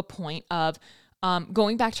to go to a point of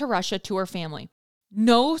going back to Russia to her family.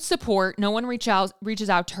 No support. No one reaches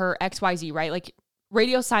out to her, XYZ, right? Like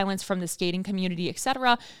radio silence from the skating community,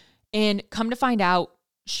 etc. And come to find out,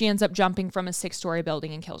 she ends up jumping from a 6-story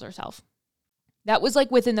building and kills herself. That was like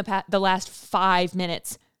within the last 5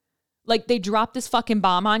 minutes. Like they dropped this fucking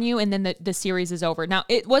bomb on you, and then the series is over. Now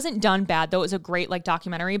it wasn't done bad though. It was a great like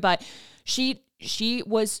documentary, but she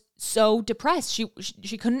was so depressed.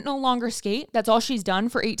 She couldn't no longer skate. That's all she's done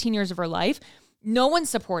for 18 years of her life. No one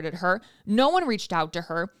supported her. No one reached out to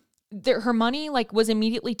her. Her money like was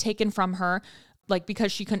immediately taken from her, like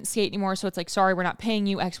because she couldn't skate anymore. So it's like, sorry, we're not paying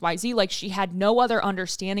you, XYZ. Like she had no other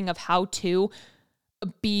understanding of how to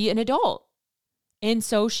be an adult. And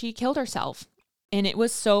so she killed herself. And it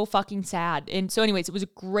was so fucking sad. And so anyways, it was a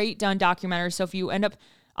great done documentary. So if you end up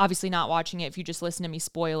obviously not watching it, if you just listen to me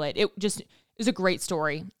spoil it, it was a great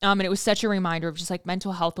story. And it was such a reminder of just like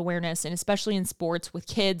mental health awareness, and especially in sports with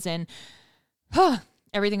kids, and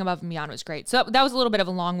everything above and beyond was great. So that was a little bit of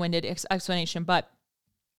a long-winded explanation, but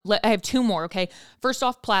I have 2 more, okay? First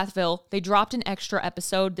off, Plathville, they dropped an extra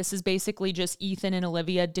episode. This is basically just Ethan and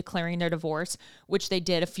Olivia declaring their divorce, which they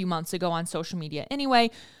did a few months ago on social media anyway.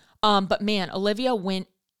 But man, Olivia went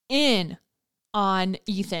in on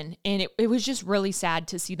Ethan, and it was just really sad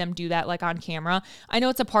to see them do that like on camera. I know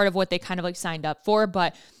it's a part of what they kind of like signed up for,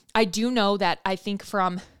 but I do know that I think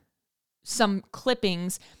from some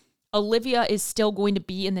clippings, Olivia is still going to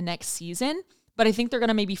be in the next season, but I think they're going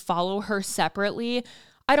to maybe follow her separately.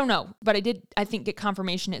 I don't know, but I think get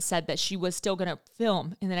confirmation. It said that she was still going to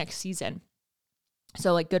film in the next season.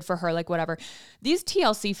 So like good for her, like whatever. These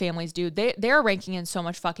TLC families, dude, they're ranking in so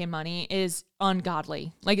much fucking money is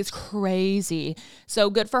ungodly. Like it's crazy. So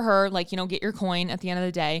good for her. Like, you know, get your coin at the end of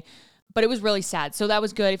the day. But it was really sad. So that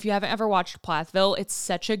was good. If you haven't ever watched Plathville, it's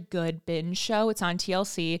such a good binge show. It's on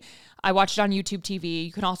TLC. I watched it on YouTube TV.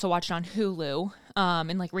 You can also watch it on Hulu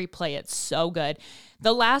and like replay it. So good.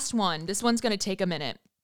 The last one, this one's going to take a minute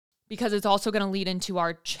because it's also going to lead into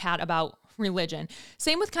our chat about religion.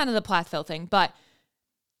 Same with kind of the Plathville thing, but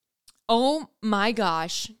oh my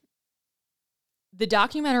gosh, the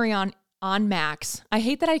documentary on Max. I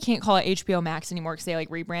hate that I can't call it HBO Max anymore because they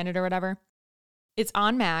like rebranded or whatever. It's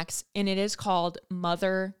on Max and it is called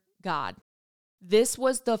Mother God. This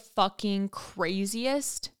was the fucking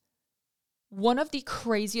craziest, one of the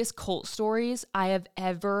craziest cult stories I have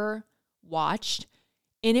ever watched.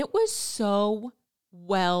 And it was so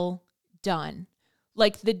well done.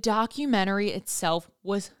 Like the documentary itself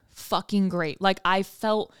was fucking great. Like I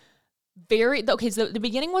felt so the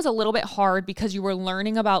beginning was a little bit hard because you were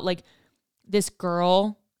learning about like this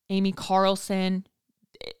girl, Amy Carlson,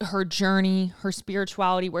 her journey, her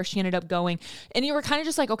spirituality, where she ended up going. And you were kind of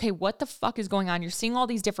just like, okay, what the fuck is going on? You're seeing all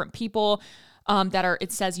these different people that are,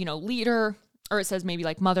 it says, you know, leader, or it says maybe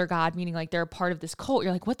like Mother God, meaning like they're a part of this cult.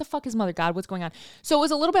 You're like, what the fuck is Mother God? What's going on? So it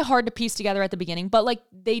was a little bit hard to piece together at the beginning, but like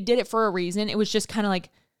they did it for a reason. It was just kind of like,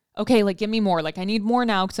 okay, like give me more. Like I need more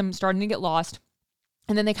now because I'm starting to get lost.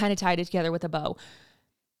 And then they kind of tied it together with a bow.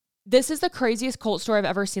 This is the craziest cult story I've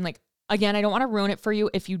ever seen. Like, again, I don't want to ruin it for you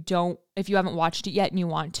if you haven't watched it yet and you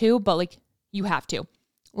want to, but like you have to.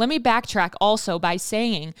 Let me backtrack also by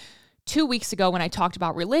saying 2 weeks ago when I talked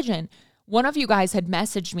about religion, one of you guys had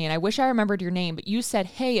messaged me and I wish I remembered your name, but you said,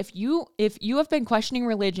 hey, if you have been questioning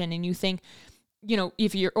religion and you think, you know,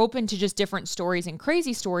 if you're open to just different stories and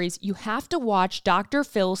crazy stories, you have to watch Dr.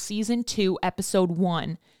 Phil season 2, episode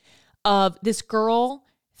 1 of this girl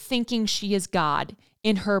thinking she is God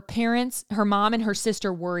and her parents, her mom and her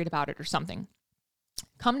sister worried about it or something.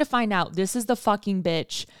 Come to find out, this is the fucking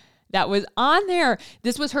bitch that was on there.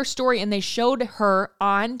 This was her story and they showed her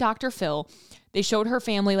on Dr. Phil. They showed her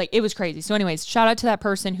family, like it was crazy. So anyways, shout out to that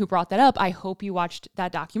person who brought that up. I hope you watched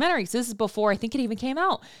that documentary because this is before I think it even came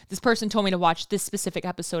out. This person told me to watch this specific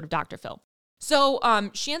episode of Dr. Phil. So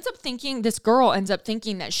this girl ends up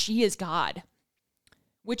thinking that she is God,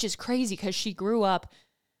 which is crazy because she grew up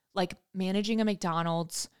like managing a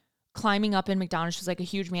McDonald's, climbing up in McDonald's. She was like a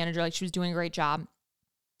huge manager. Like she was doing a great job.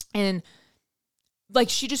 And like,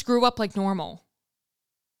 she just grew up like normal.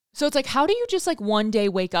 So it's like, how do you just like one day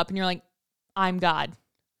wake up and you're like, I'm God?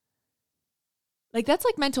 Like that's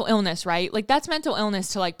like mental illness, right? Like that's mental illness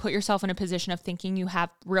to like put yourself in a position of thinking you have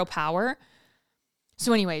real power.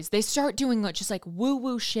 So anyways, they start doing just like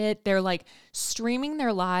woo-woo shit. They're like streaming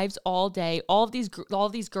their lives all day. All of these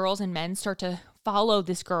girls and men start to follow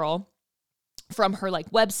this girl from her like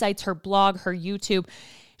websites, her blog, her YouTube.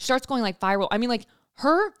 She starts going like viral. I mean, like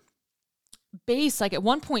her base, like at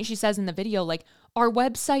one point she says in the video, like our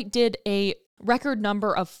website did a record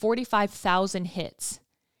number of 45,000 hits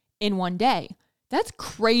in one day. That's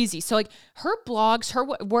crazy. So like her blogs,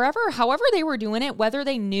 however they were doing it, whether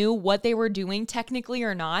they knew what they were doing technically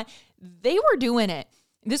or not, they were doing it.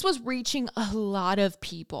 This was reaching a lot of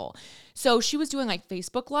people. So she was doing like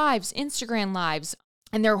Facebook Lives, Instagram Lives,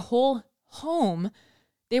 and their whole home,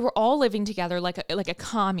 they were all living together like a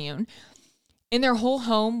commune. And their whole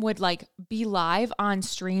home would like be live on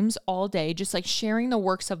streams all day, just like sharing the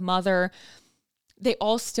works of Mother. They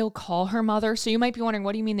all still call her Mother. So you might be wondering,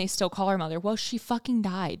 what do you mean they still call her Mother? Well, she fucking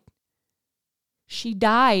died. She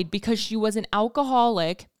died because she was an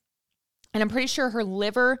alcoholic. And I'm pretty sure her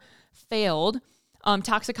liver failed.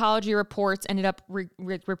 Toxicology reports ended up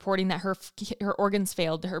reporting that her organs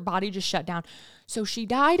failed. Her body just shut down. So she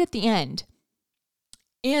died at the end.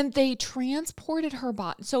 And they transported her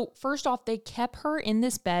body. So first off, they kept her in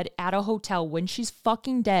this bed at a hotel when she's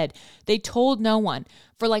fucking dead. They told no one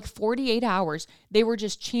for like 48 hours. They were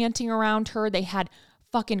just chanting around her. They had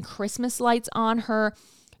fucking Christmas lights on her.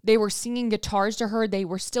 They were singing guitars to her. They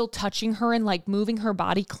were still touching her and like moving her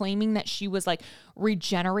body, claiming that she was like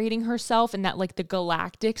regenerating herself and that like the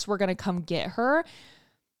Galactics were going to come get her.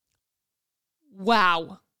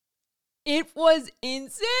 Wow. It was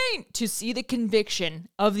insane to see the conviction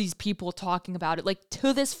of these people talking about it. Like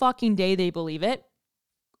to this fucking day, they believe it.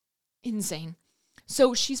 Insane.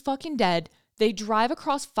 So she's fucking dead. They drive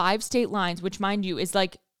across 5 state lines, which mind you is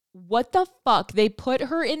like, what the fuck? They put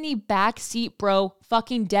her in the back seat, bro.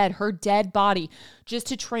 Fucking dead. Her dead body just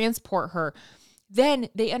to transport her. Then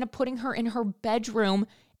they end up putting her in her bedroom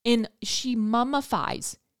and she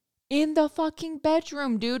mummifies in the fucking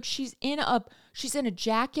bedroom, dude. She's in a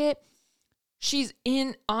jacket. She's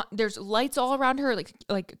in, there's lights all around her,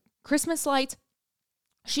 like Christmas lights.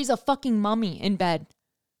 She's a fucking mummy in bed.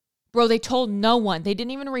 Bro, they told no one. They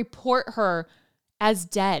didn't even report her as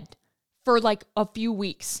dead for like a few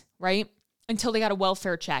weeks, right? Until they got a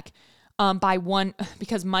welfare check by one,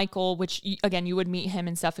 because Michael, which again, you would meet him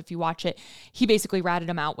and stuff if you watch it. He basically ratted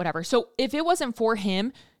him out, whatever. So if it wasn't for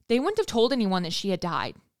him, they wouldn't have told anyone that she had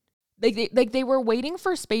died. They were waiting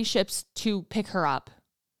for spaceships to pick her up.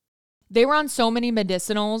 They were on so many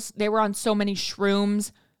medicinals. They were on so many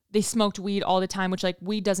shrooms. They smoked weed all the time, which like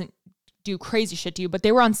weed doesn't do crazy shit to you, but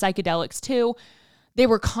they were on psychedelics too. They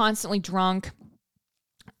were constantly drunk.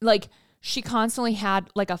 Like she constantly had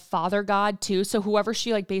like a father god too. So whoever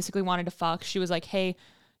she like basically wanted to fuck, she was like, hey,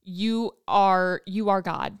 you are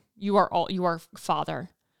God. You are father.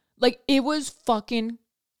 Like it was fucking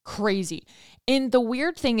crazy. And the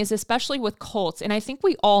weird thing is, especially with cults, and I think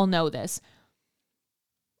we all know this,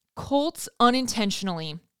 cults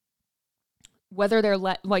unintentionally, whether they're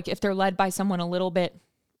if they're led by someone a little bit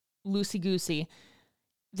loosey-goosey,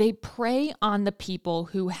 they prey on the people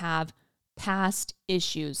who have past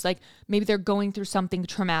issues. Like maybe they're going through something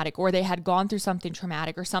traumatic, or they had gone through something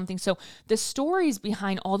traumatic or something. So the stories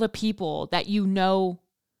behind all the people that you know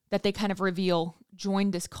that they kind of reveal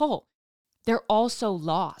joined this cult, they're also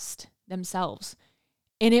lost themselves.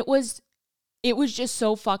 And it was just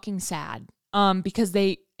so fucking sad because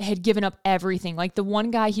they had given up everything. Like the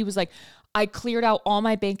one guy, he was like, I cleared out all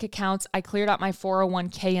my bank accounts. I cleared out my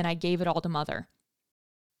 401k and I gave it all to mother.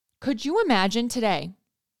 Could you imagine today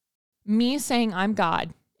me saying I'm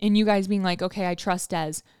God and you guys being like, okay, I trust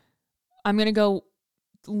Des. I'm going to go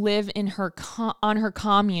live in her on her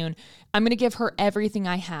commune. I'm going to give her everything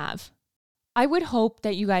I have. I would hope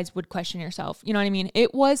that you guys would question yourself. You know what I mean?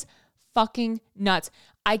 It was fucking nuts.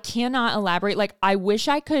 I cannot elaborate. Like, I wish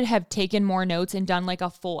I could have taken more notes and done like a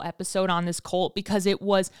full episode on this cult because it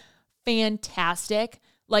was fantastic.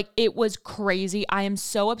 Like, it was crazy. I am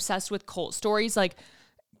so obsessed with cult stories. Like,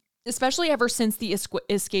 especially ever since the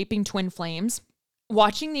Escaping Twin Flames,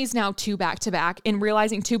 watching these now 2 back to back and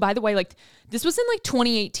realizing too, by the way, like this was in like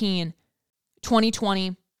 2018,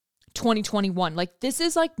 2020, 2021. Like this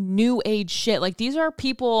is like new age shit. Like these are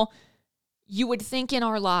people you would think in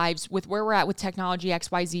our lives with where we're at with technology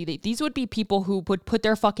XYZ, these would be people who would put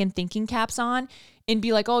their fucking thinking caps on and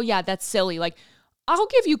be like, oh yeah, that's silly. Like I'll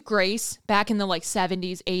give you grace back in the like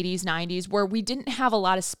 70s, 80s, 90s, where we didn't have a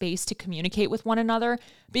lot of space to communicate with one another,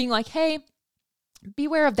 being like, hey,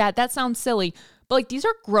 beware of that. That sounds silly. But like these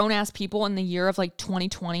are grown ass people in the year of like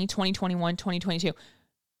 2020, 2021, 2022.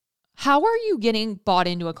 How are you getting bought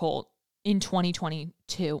into a cult in 2022,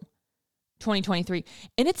 2023?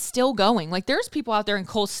 And it's still going. Like there's people out there in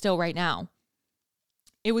cults still right now.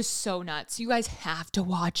 It was so nuts. You guys have to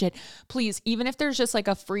watch it. Please, even if there's just like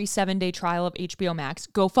a free 7-day trial of HBO Max,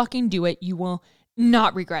 go fucking do it. You will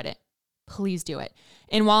not regret it. Please do it.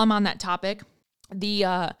 And while I'm on that topic,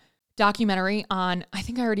 the documentary on, I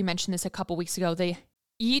think I already mentioned this a couple weeks ago,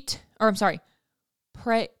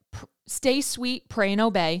 Stay Sweet, Pray and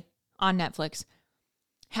Obey on Netflix.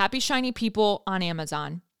 Happy Shiny People on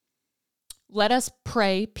Amazon. Let Us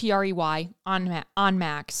Pray, Prey, on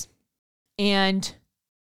Max. And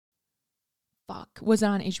was it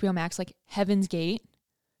on HBO Max? Like Heaven's Gate.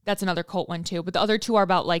 That's another cult one too. But the other two are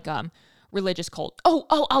about like religious cult.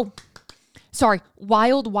 Oh. Sorry.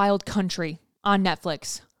 Wild Wild Country on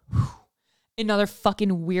Netflix. Whew. Another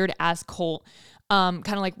fucking weird ass cult. Kind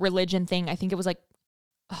of like religion thing. I think it was like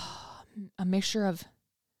a mixture of,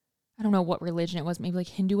 I don't know what religion it was. Maybe like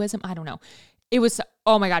Hinduism. I don't know. It was,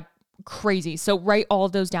 oh my God, crazy. So write all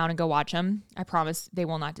of those down and go watch them. I promise they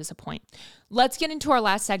will not disappoint. Let's get into our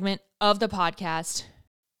last segment of the podcast.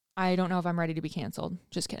 I don't know if I'm ready to be canceled.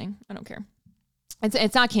 Just kidding. I don't care.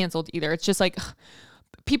 It's not canceled either. It's just like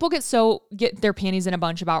people get their panties in a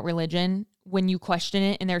bunch about religion when you question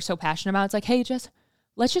it and they're so passionate about it. It's like, hey,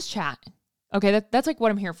 let's just chat. Okay, that's like what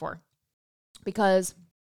I'm here for. Because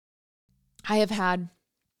I have had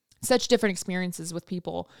such different experiences with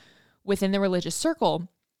people within the religious circle.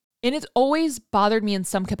 And it's always bothered me in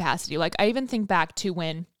some capacity. Like I even think back to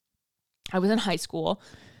when I was in high school.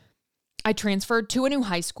 I transferred to a new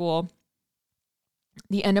high school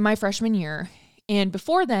the end of my freshman year. And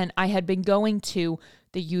before then, I had been going to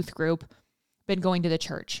the youth group, been going to the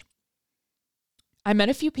church. I met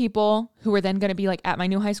a few people who were then going to be like at my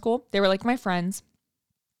new high school. They were like my friends.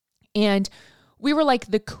 And we were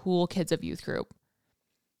like the cool kids of youth group,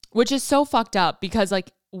 which is so fucked up because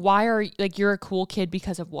like, why are like, you're a cool kid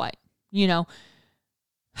because of what? You know,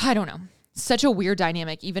 I don't know. Such a weird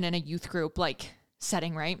dynamic, even in a youth group like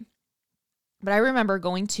setting, right? But I remember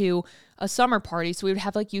going to a summer party. So we would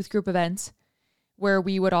have like youth group events where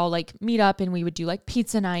we would all like meet up and we would do like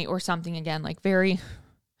pizza night or something again, like very,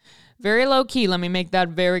 very low key. Let me make that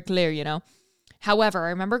very clear, you know. However, I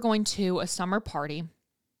remember going to a summer party.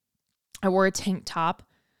 I wore a tank top,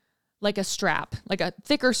 like a strap, like a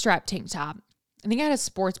thicker strap tank top. I think I had a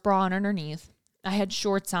sports bra on underneath. I had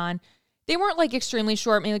shorts on. They weren't like extremely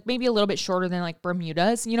short, maybe a little bit shorter than like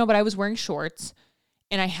Bermudas, you know, but I was wearing shorts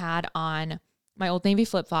and I had on my Old Navy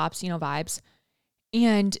flip-flops, you know, vibes.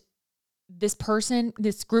 And this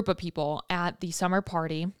group of people at the summer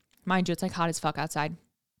party, mind you, it's like hot as fuck outside,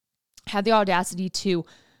 had the audacity to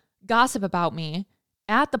gossip about me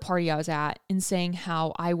at the party I was at and saying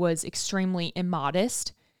how I was extremely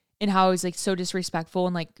immodest and how I was like so disrespectful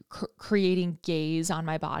and like creating gaze on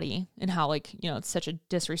my body and how like, you know, it's such a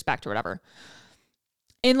disrespect or whatever.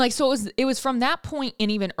 And like, so it was from that point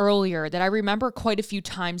and even earlier that I remember quite a few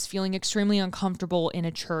times feeling extremely uncomfortable in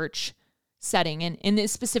a church setting and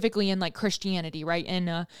specifically in like Christianity, right?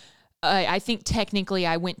 And I think technically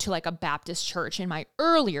I went to like a Baptist church in my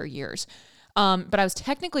earlier years. But I was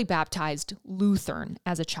technically baptized Lutheran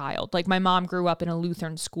as a child. Like my mom grew up in a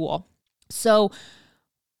Lutheran school. So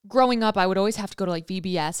growing up, I would always have to go to like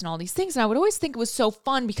VBS and all these things. And I would always think it was so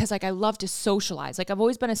fun because like I love to socialize. Like I've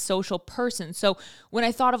always been a social person. So when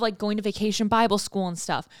I thought of like going to vacation Bible school and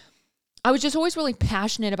stuff, I was just always really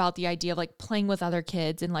passionate about the idea of like playing with other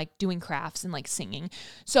kids and like doing crafts and like singing.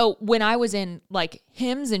 So when I was in like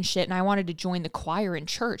hymns and shit and I wanted to join the choir in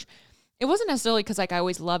church, it wasn't necessarily because like I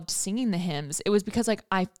always loved singing the hymns. It was because like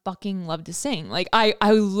I fucking loved to sing. Like I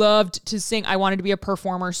loved to sing. I wanted to be a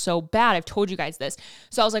performer so bad. I've told you guys this.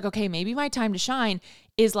 So I was like, okay, maybe my time to shine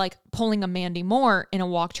is like pulling a Mandy Moore in A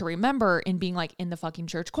Walk to Remember and being like in the fucking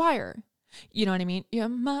church choir. You know what I mean? You're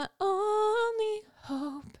my only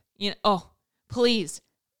hope. You know, oh, please,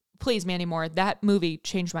 Mandy Moore. That movie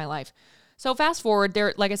changed my life. So fast forward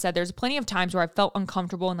there, like I said, there's plenty of times where I felt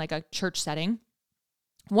uncomfortable in like a church setting.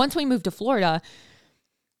 Once we moved to Florida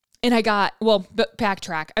and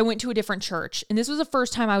backtrack, I went to a different church and this was the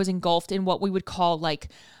first time I was engulfed in what we would call like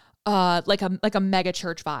a mega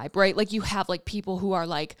church vibe, right? Like you have like people who are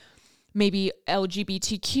like maybe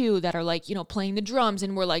LGBTQ that are like, you know, playing the drums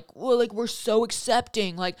and we're like, well, like we're so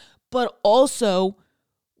accepting, like, but also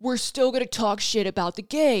we're still going to talk shit about the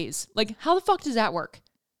gays. Like how the fuck does that work?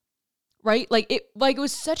 Right? It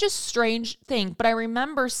was such a strange thing, but I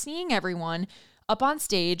remember seeing everyone up on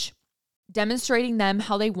stage, demonstrating them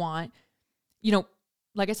how they want. You know,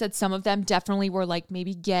 like I said, some of them definitely were like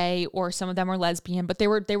maybe gay or some of them were lesbian, but they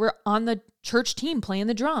were on the church team playing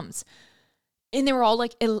the drums. And they were all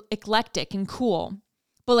like eclectic and cool,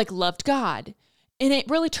 but like loved God. And it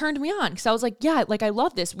really turned me on because I was like, yeah, like I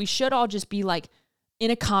love this. We should all just be like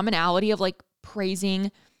in a commonality of like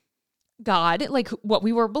praising God, like what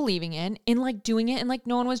we were believing in and like doing it and like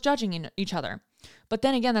no one was judging each other. But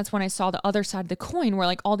then again, that's when I saw the other side of the coin where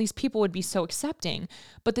like all these people would be so accepting,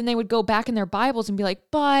 but then they would go back in their Bibles and be like,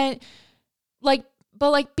 but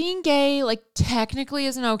being gay, like technically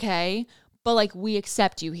isn't okay, but like we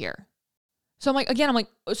accept you here. So I'm like,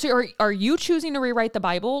 so are you choosing to rewrite the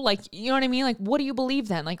Bible? Like, you know what I mean? Like, what do you believe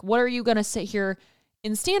then? Like, what are you going to sit here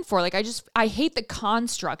and stand for? Like, I hate the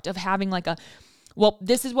construct of having like well,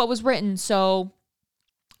 this is what was written. So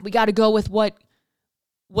we got to go with what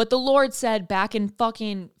the Lord said back in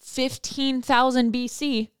fucking 15,000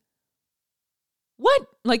 BC. What?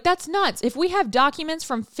 Like, that's nuts. If we have documents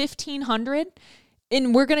from 1500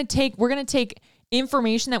 and we're going to take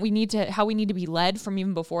information that how we need to be led from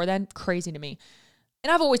even before then, crazy to me.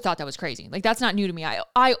 And I've always thought that was crazy. Like, that's not new to me.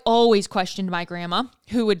 I always questioned my grandma,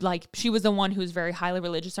 who would like, she was the one who was very highly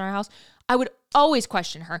religious in our house. I would always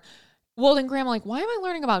question her. Well, then grandma, like, why am I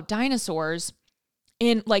learning about dinosaurs?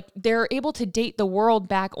 And like, they're able to date the world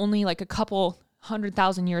back only like a couple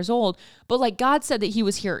 100,000 years old. But like God said that he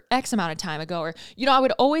was here X amount of time ago. Or, you know, I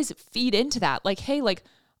would always feed into that. Like, hey, like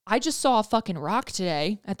I just saw a fucking rock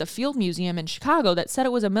today at the Field Museum in Chicago that said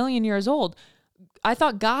it was 1 million years old. I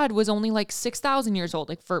thought God was only like 6,000 years old,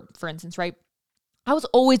 like for instance, right? I was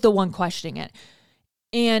always the one questioning it.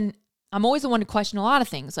 And I'm always the one to question a lot of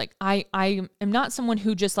things. Like I am not someone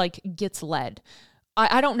who just like gets led.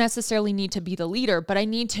 I don't necessarily need to be the leader, but I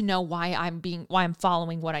need to know why I'm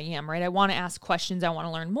following what I am, right? I want to ask questions. I want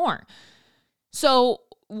to learn more. So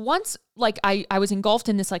once like I was engulfed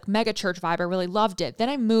in this like mega church vibe, I really loved it. Then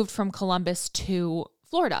I moved from Columbus to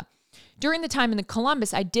Florida. During the time in the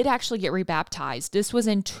Columbus, I did actually get rebaptized. This was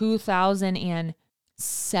in 2017?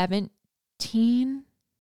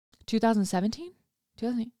 2017?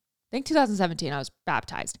 I think 2017 I was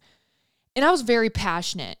baptized. And I was very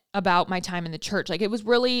passionate about my time in the church. Like it was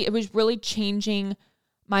really changing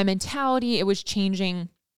my mentality. It was changing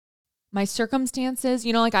my circumstances,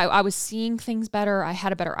 like I was seeing things better. I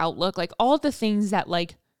had a better outlook, like all the things that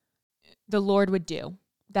like the Lord would do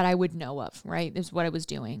that I would know of, right? Is what I was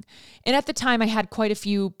doing. And at the time I had quite a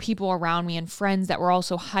few people around me and friends that were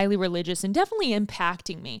also highly religious and definitely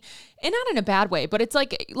impacting me. And not in a bad way, but it's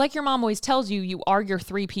like your mom always tells you, you are your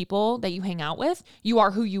 3 people that you hang out with. You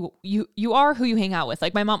are who you are who you hang out with.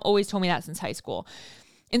 Like my mom always told me that since high school.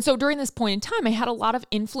 And so during this point in time, I had a lot of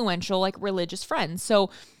influential like religious friends. So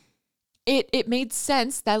it made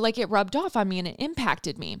sense that like it rubbed off on me and it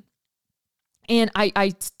impacted me. And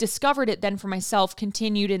I discovered it then for myself,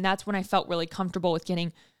 continued, and that's when I felt really comfortable with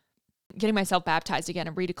getting myself baptized again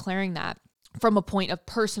and redeclaring that from a point of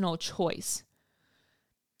personal choice.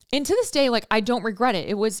 And to this day, like I don't regret it.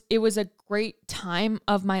 It was a great time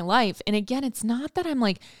of my life. And again, it's not that I'm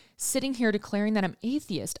like sitting here declaring that I'm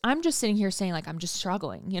atheist. I'm just sitting here saying like I'm just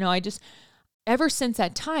struggling. Ever since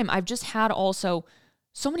that time, I've just had also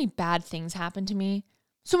so many bad things happen to me,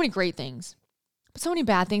 so many great things, but so many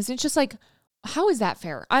bad things. And it's just like, how is that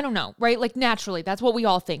fair? I don't know, right? Like naturally, that's what we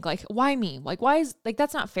all think. Like, why me? Like, why is like,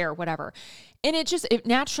 that's not fair, whatever. And it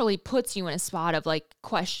naturally puts you in a spot of like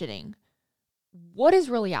questioning what is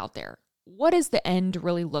really out there? What does the end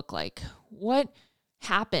really look like? What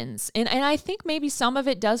happens? And I think maybe some of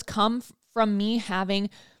it does come from me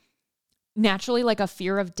having naturally like a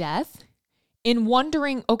fear of death and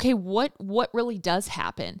wondering, okay, what really does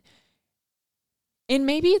happen? And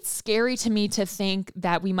maybe it's scary to me to think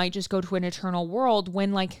that we might just go to an eternal world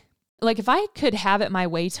when like if I could have it my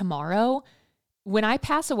way tomorrow, when I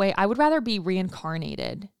pass away, I would rather be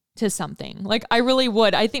reincarnated to something. Like I really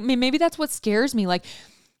would. I think maybe that's what scares me. Like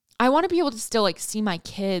I want to be able to still like see my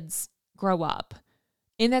kids grow up.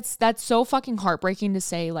 And that's so fucking heartbreaking to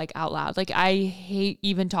say like out loud. Like I hate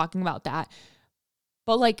even talking about that.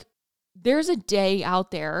 But like there's a day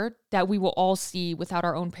out there that we will all see without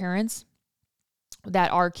our own parents,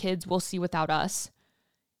 that our kids will see without us.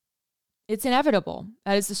 It's inevitable.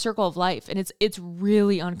 That is the circle of life. And it's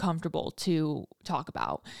really uncomfortable to talk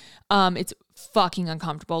about. It's fucking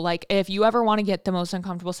uncomfortable. Like if you ever want to get the most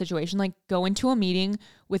uncomfortable situation, like go into a meeting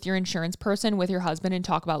with your insurance person, with your husband, and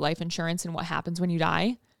talk about life insurance and what happens when you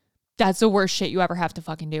die. That's the worst shit you ever have to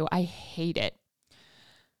fucking do. I hate it.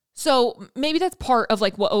 So maybe that's part of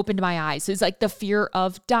like what opened my eyes, is like the fear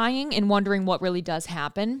of dying and wondering what really does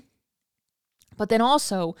happen. But then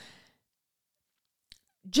also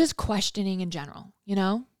just questioning in general,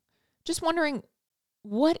 just wondering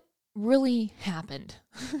what really happened.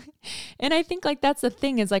 And I think like that's the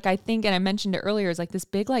thing is like, I think, and I mentioned it earlier, is like this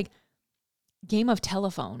big like game of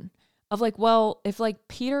telephone of like, well, if like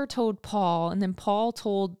Peter told Paul and then Paul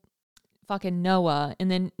told fucking Noah and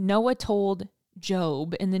then Noah told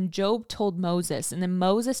Job and then Job told Moses and then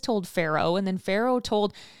Moses told Pharaoh and then Pharaoh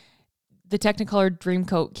told the Technicolor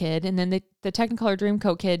Dreamcoat kid, and then the Technicolor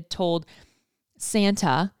Dreamcoat kid told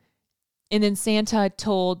Santa, and then Santa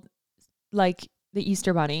told like the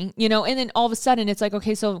Easter Bunny, and then all of a sudden it's like,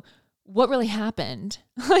 okay, so what really happened?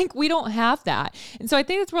 Like we don't have that. And so I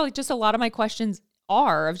think that's really just a lot of my questions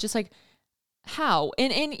are of just like how.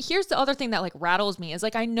 And here's the other thing that like rattles me is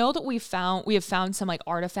like I know that we have found some like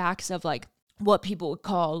artifacts of like what people would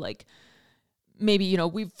call like maybe,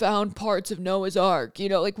 we've found parts of Noah's Ark,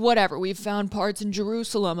 like whatever. We've found parts in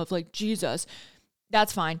Jerusalem of like Jesus.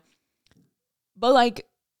 That's fine. But like,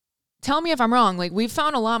 tell me if I'm wrong. Like we've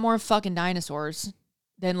found a lot more fucking dinosaurs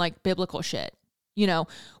than like biblical shit.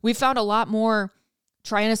 We found a lot more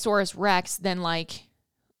Tyrannosaurus Rex than like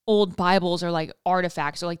old Bibles or like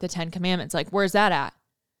artifacts or like the 10 Commandments. Like where's that at?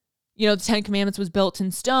 The 10 Commandments was built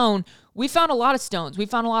in stone. We found a lot of stones. We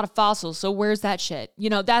found a lot of fossils. So where's that shit?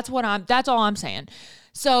 That's all I'm saying.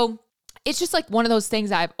 So it's just like one of those things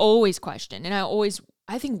that I've always questioned and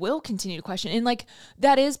I think will continue to question. And like,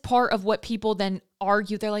 that is part of what people then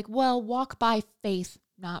argue. They're like, well, walk by faith,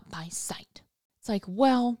 not by sight. It's like,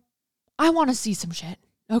 well, I want to see some shit.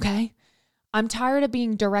 Okay. I'm tired of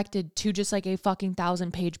being directed to just like a fucking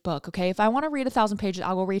 1,000-page book. Okay. If I want to read 1,000 pages,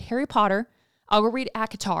 I'll go read Harry Potter. I'll go read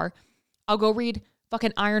ACOTAR. I'll go read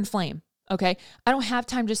fucking Iron Flame. Okay. I don't have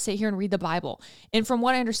time to just sit here and read the Bible. And from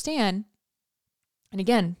what I understand, and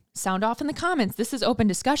again, sound off in the comments, this is open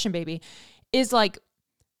discussion, baby, is like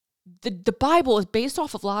the Bible is based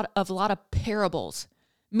off of a lot of parables,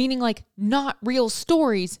 meaning like not real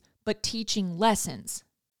stories, but teaching lessons.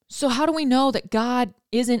 So how do we know that God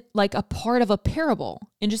isn't like a part of a parable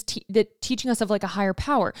and just teaching us of like a higher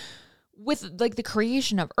power with like the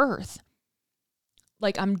creation of earth?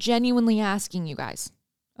 Like I'm genuinely asking you guys,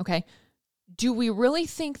 okay, do we really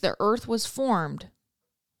think the earth was formed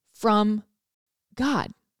from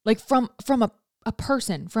God? Like from a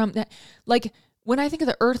person, from that, like when I think of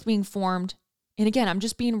the earth being formed, and again, I'm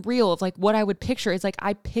just being real of like what I would picture. It's like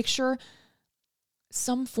I picture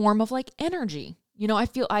some form of like energy. You know,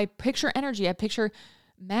 I picture energy. I picture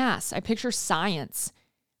mass. I picture science.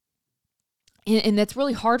 And that's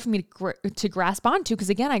really hard for me to grasp onto because,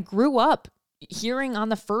 again, I grew up hearing on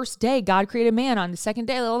the first day, God created man. On the second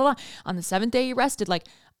day, blah, blah, blah. On the seventh day, he rested. Like,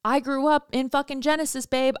 I grew up in fucking Genesis,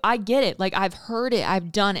 babe. I get it. Like, I've heard it.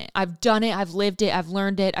 I've done it. I've lived it. I've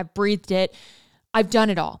learned it. I've breathed it. I've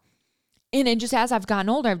done it all. And just as I've gotten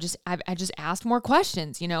older, I just asked more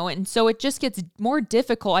questions, you know? And so it just gets more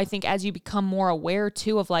difficult, I think, as you become more aware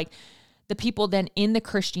too of like the people then in the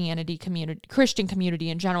Christian community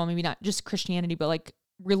in general, maybe not just Christianity, but like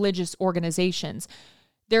religious organizations.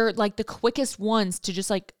 They're like the quickest ones to just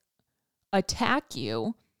like attack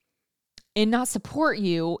you and not support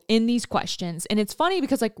you in these questions. And it's funny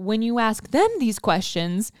because like when you ask them these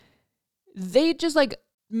questions, they just like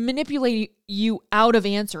manipulate you out of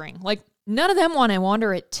answering. Like none of them want to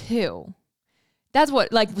wonder it too. That's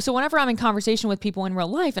what like, so whenever I'm in conversation with people in real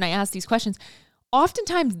life and I ask these questions,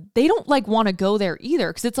 oftentimes they don't like want to go there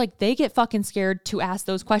either. Cause it's like they get fucking scared to ask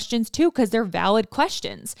those questions too. Cause they're valid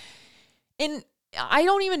questions. And I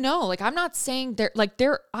don't even know. Like, I'm not saying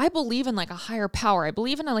I believe in like a higher power. I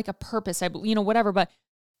believe in like a purpose. Whatever, but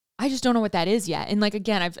I just don't know what that is yet. And like,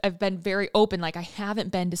 again, I've been very open. Like I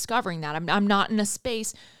haven't been discovering that. I'm not in a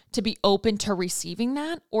space to be open to receiving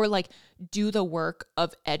that or like do the work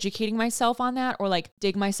of educating myself on that or like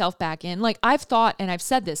dig myself back in. Like I've thought, and I've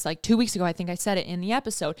said this like 2 weeks ago, I think I said it in the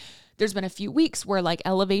episode, there's been a few weeks where like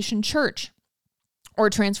Elevation Church or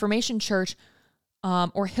Transformation Church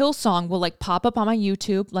or Hillsong will like pop up on my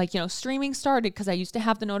YouTube, like, you know, streaming started because I used to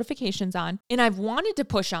have the notifications on and I've wanted to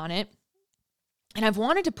push on it and I've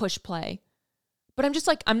wanted to push play, but I'm just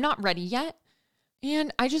like, I'm not ready yet.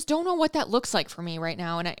 And I just don't know what that looks like for me right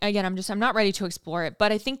now. And I'm not ready to explore it,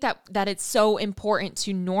 but I think that it's so important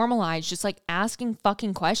to normalize just like asking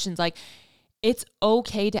fucking questions. Like it's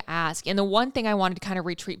okay to ask. And the one thing I wanted to kind of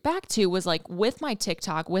retreat back to was like with my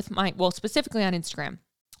TikTok, specifically on Instagram,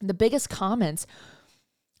 the biggest comments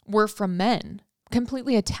were from men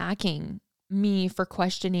completely attacking me for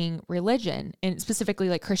questioning religion and specifically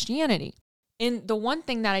like Christianity. And the one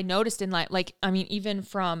thing that I noticed in even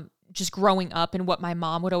from just growing up and what my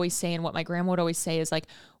mom would always say and what my grandma would always say is like,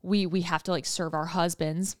 we have to like serve our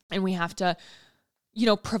husbands and we have to, you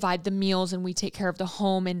know, provide the meals and we take care of the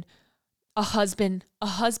home. And a husband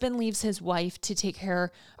leaves his wife to take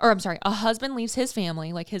care, a husband leaves his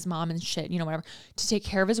family, like his mom and shit, you know, whatever, to take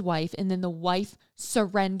care of his wife. And then the wife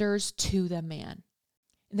surrenders to the man.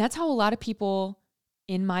 And that's how a lot of people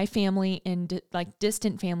in my family and like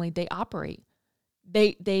distant family, they operate.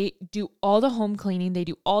 They do all the home cleaning. They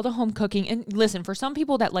do all the home cooking. And listen, for some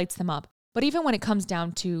people that lights them up. But even when it comes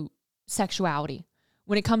down to sexuality,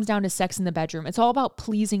 when it comes down to sex in the bedroom, it's all about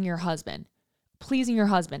pleasing your husband. Pleasing your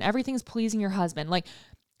husband. Everything's pleasing your husband. Like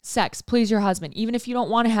sex, please your husband. Even if you don't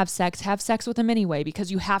want to have sex with him anyway, because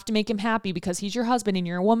you have to make him happy because he's your husband and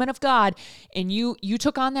you're a woman of God. And you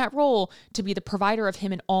took on that role to be the provider of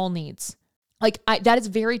him in all needs. Like that is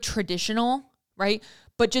very traditional, right?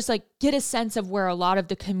 But just like get a sense of where a lot of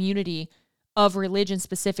the community of religion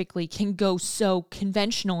specifically can go so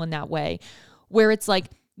conventional in that way, where it's like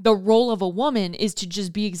the role of a woman is to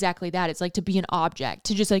just be exactly that. It's like to be an object,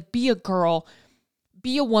 to just like be a girl,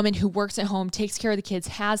 be a woman who works at home, takes care of the kids,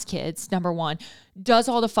 has kids, number one, does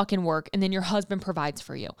all the fucking work, and then your husband provides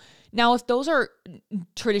for you. Now, if those are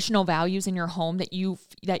traditional values in your home that you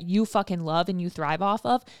fucking love and you thrive off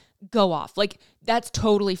of, go off. Like that's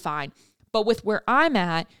totally fine. But with where I'm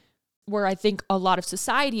at, where I think a lot of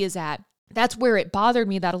society is at, that's where it bothered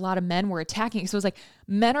me that a lot of men were attacking. So it's like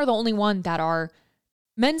men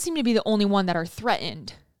seem to be the only one that are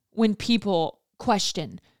threatened when people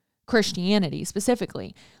question Christianity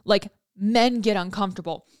specifically. Like men get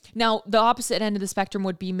uncomfortable. Now, the opposite end of the spectrum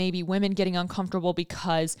would be maybe women getting uncomfortable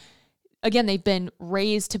because, again, they've been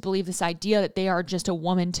raised to believe this idea that they are just a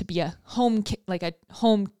woman to be a home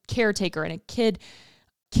caretaker and a kid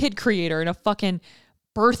creator in a fucking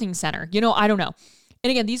birthing center. You know, I don't know. And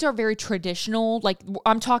again, these are very traditional, like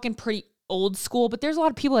I'm talking pretty old school, but there's a lot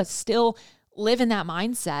of people that still live in that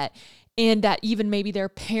mindset and that even maybe their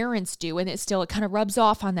parents do. And it kind of rubs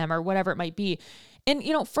off on them or whatever it might be. And,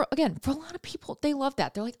 you know, for a lot of people, they love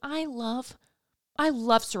that. They're like, I love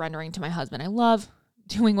surrendering to my husband. I love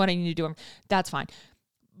doing what I need to do. That's fine.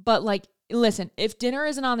 But like, listen, if dinner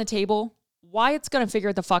isn't on the table, Wyatt's going to figure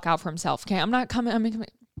it the fuck out for himself. Okay. I'm coming.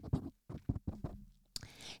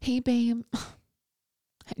 Hey, babe.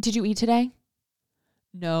 Did you eat today?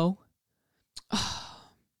 No. Oh,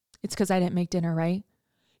 it's because I didn't make dinner, right?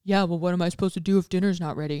 yeah, well, what am I supposed to do if dinner's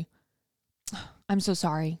not ready? I'm so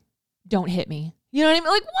sorry. Don't hit me. You know what I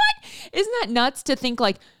mean? Like, what? Isn't that nuts to think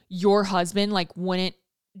like your husband like wouldn't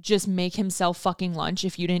just make himself fucking lunch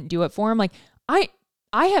if you didn't do it for him? Like, I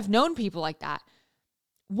have known people like that.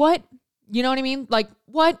 What? You know what I mean? Like,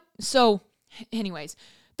 what? So anyways,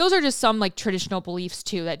 those are just some like traditional beliefs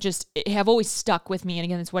too that just have always stuck with me. And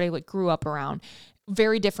again, it's what I like grew up around.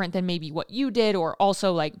 Very different than maybe what you did, or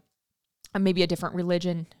also like maybe a different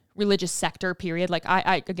religious sector, period. Like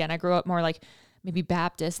I grew up more like maybe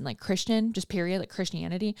Baptist and like Christian, just period, like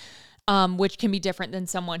Christianity, which can be different than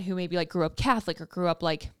someone who maybe like grew up Catholic or grew up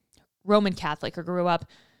like Roman Catholic or grew up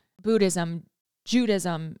Buddhism,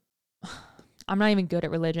 Judaism. I'm not even good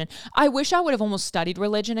at religion. I wish I would have almost studied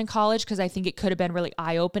religion in college because I think it could have been really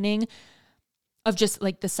eye-opening of just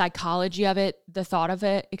like the psychology of it, the thought of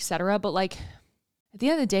it, etc. But like at the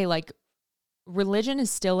end of the day, like religion is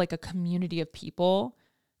still like a community of people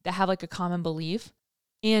that have like a common belief.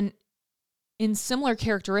 And in similar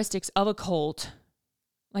characteristics of a cult,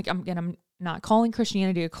 like I'm not calling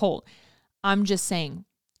Christianity a cult. I'm just saying,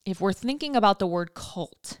 if we're thinking about the word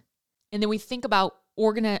cult and then we think about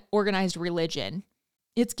organized religion,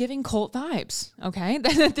 it's giving cult vibes, okay?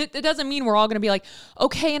 That doesn't mean we're all going to be like,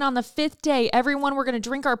 okay, and on the 5th day, everyone, we're going to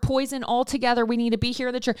drink our poison all together. We need to be here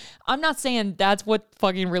in the church. I'm not saying that's what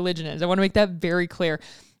fucking religion is. I want to make that very clear.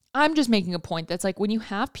 I'm just making a point that's like when you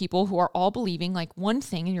have people who are all believing like one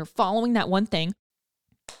thing and you're following that one thing,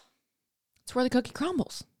 it's where the cookie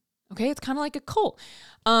crumbles. Okay, it's kind of like a cult.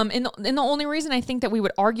 And the only reason I think that we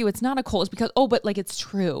would argue it's not a cult is because, but like it's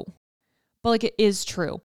true. But like it is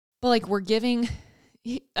true. But like we're giving,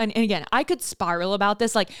 and again, I could spiral about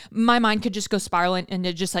this. Like my mind could just go spiraling and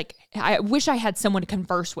it just like, I wish I had someone to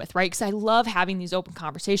converse with, right? Because I love having these open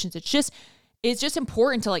conversations. It's just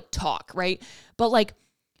important to like talk, right? But like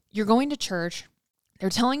you're going to church, they're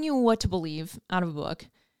telling you what to believe out of a book,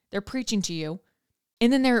 they're preaching to you,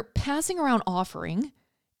 and then they're passing around offering,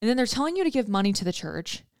 and then they're telling you to give money to the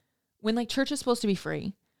church when like church is supposed to be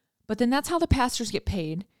free. But then that's how the pastors get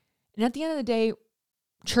paid. And at the end of the day,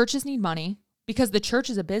 churches need money because the church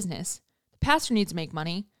is a business. The pastor needs to make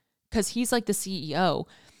money because he's like the CEO.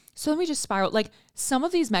 So let me just spiral. Like some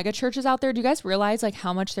of these mega churches out there, do you guys realize like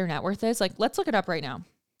how much their net worth is? Like, let's look it up right now.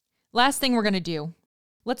 Last thing we're going to do.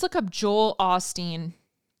 Let's look up Joel Osteen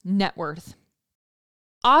net worth.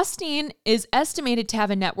 Osteen is estimated to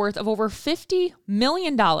have a net worth of over $50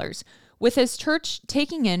 million, with his church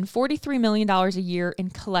taking in $43 million a year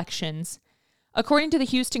in collections. According to the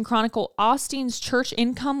Houston Chronicle, Osteen's church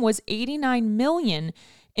income was $89 million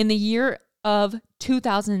in the year of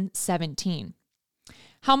 2017.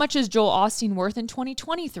 How much is Joel Osteen worth in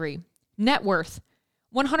 2023? Net worth,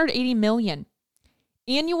 $180 million.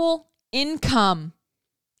 Annual income,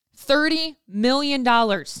 $30 million.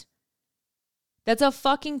 That's a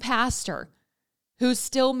fucking pastor who's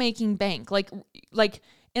still making bank. Like,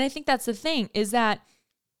 and I think that's the thing is that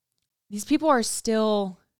these people are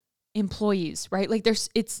still employees, right? Like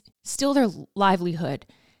it's still their livelihood.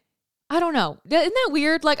 I don't know. Isn't that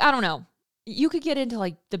weird? Like, I don't know. You could get into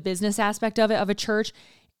like the business aspect of it, of a church,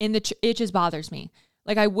 and it just bothers me.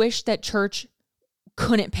 Like, I wish that church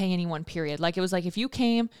couldn't pay anyone, period. Like, it was like, if you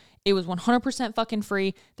came, it was 100% fucking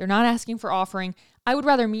free. They're not asking for offering. I would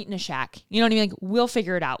rather meet in a shack. You know what I mean? Like, we'll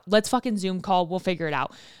figure it out. Let's fucking Zoom call. We'll figure it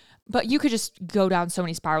out. But you could just go down so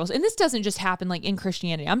many spirals. And this doesn't just happen like in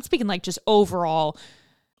Christianity. I'm speaking like just overall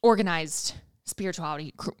organized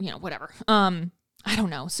spirituality, whatever. I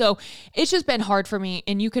don't know. So it's just been hard for me.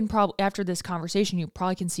 And you can probably, after this conversation, you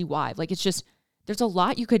probably can see why. Like, it's just, there's a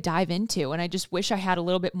lot you could dive into. And I just wish I had a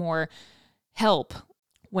little bit more help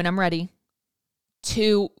when I'm ready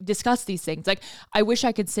to discuss these things. Like, I wish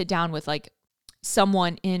I could sit down with like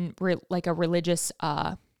someone in like a religious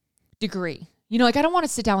degree. You know, like, I don't want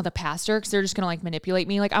to sit down with a pastor because they're just going to like manipulate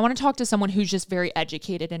me. Like, I want to talk to someone who's just very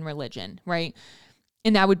educated in religion, right?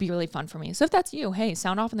 And that would be really fun for me. So if that's you, hey,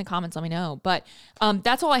 sound off in the comments. Let me know. But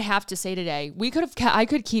that's all I have to say today. I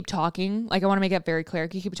could keep talking. Like, I want to make it very clear. I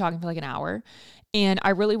could keep talking for like an hour. And I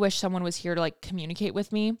really wish someone was here to like communicate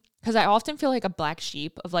with me, because I often feel like a black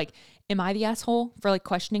sheep of like, am I the asshole for like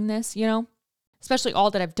questioning this, you know? Especially all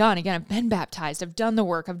that I've done. Again, I've been baptized. I've done the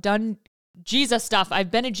work. I've done Jesus stuff. I've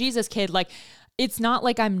been a Jesus kid. Like, it's not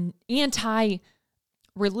like I'm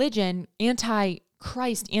anti-religion,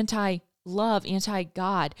 anti-Christ, anti-love,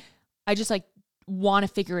 anti-God. I just like want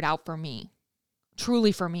to figure it out for me,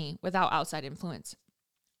 truly for me, without outside influence.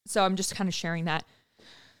 So I'm just kind of sharing that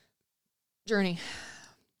journey.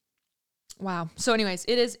 Wow. So anyways,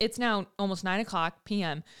 it's now almost 9:00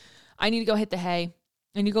 p.m. I need to go hit the hay.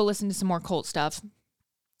 I need to go listen to some more cult stuff.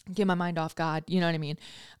 get my mind off God. You know what I mean?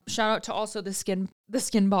 Shout out to also the skin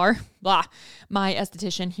bar, my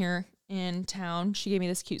esthetician here in town. She gave me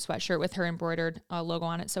this cute sweatshirt with her embroidered logo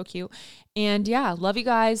on it. So cute. And yeah, love you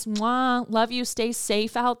guys. Mwah. Love you. Stay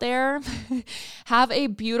safe out there. Have a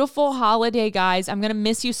beautiful holiday, guys. I'm going to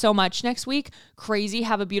miss you so much next week. Crazy.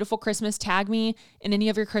 Have a beautiful Christmas. Tag me in any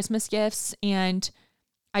of your Christmas gifts. And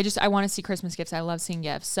I want to see Christmas gifts. I love seeing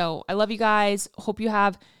gifts. So I love you guys. Hope you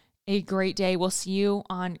have a great day. We'll see you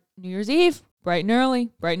on New Year's Eve. Bright and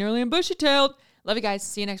early and bushy-tailed. Love you guys.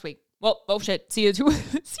 See you next week. Well, oh shit. See you in 2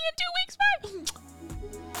 weeks. Bye.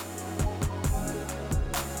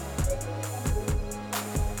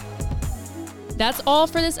 That's all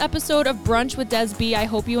for this episode of Brunch with Des B. I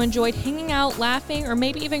hope you enjoyed hanging out, laughing, or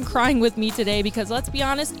maybe even crying with me today because let's be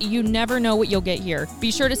honest, you never know what you'll get here. Be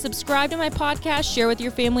sure to subscribe to my podcast, share with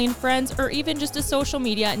your family and friends, or even just a social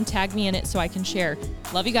media and tag me in it so I can share.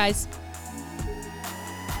 Love you guys.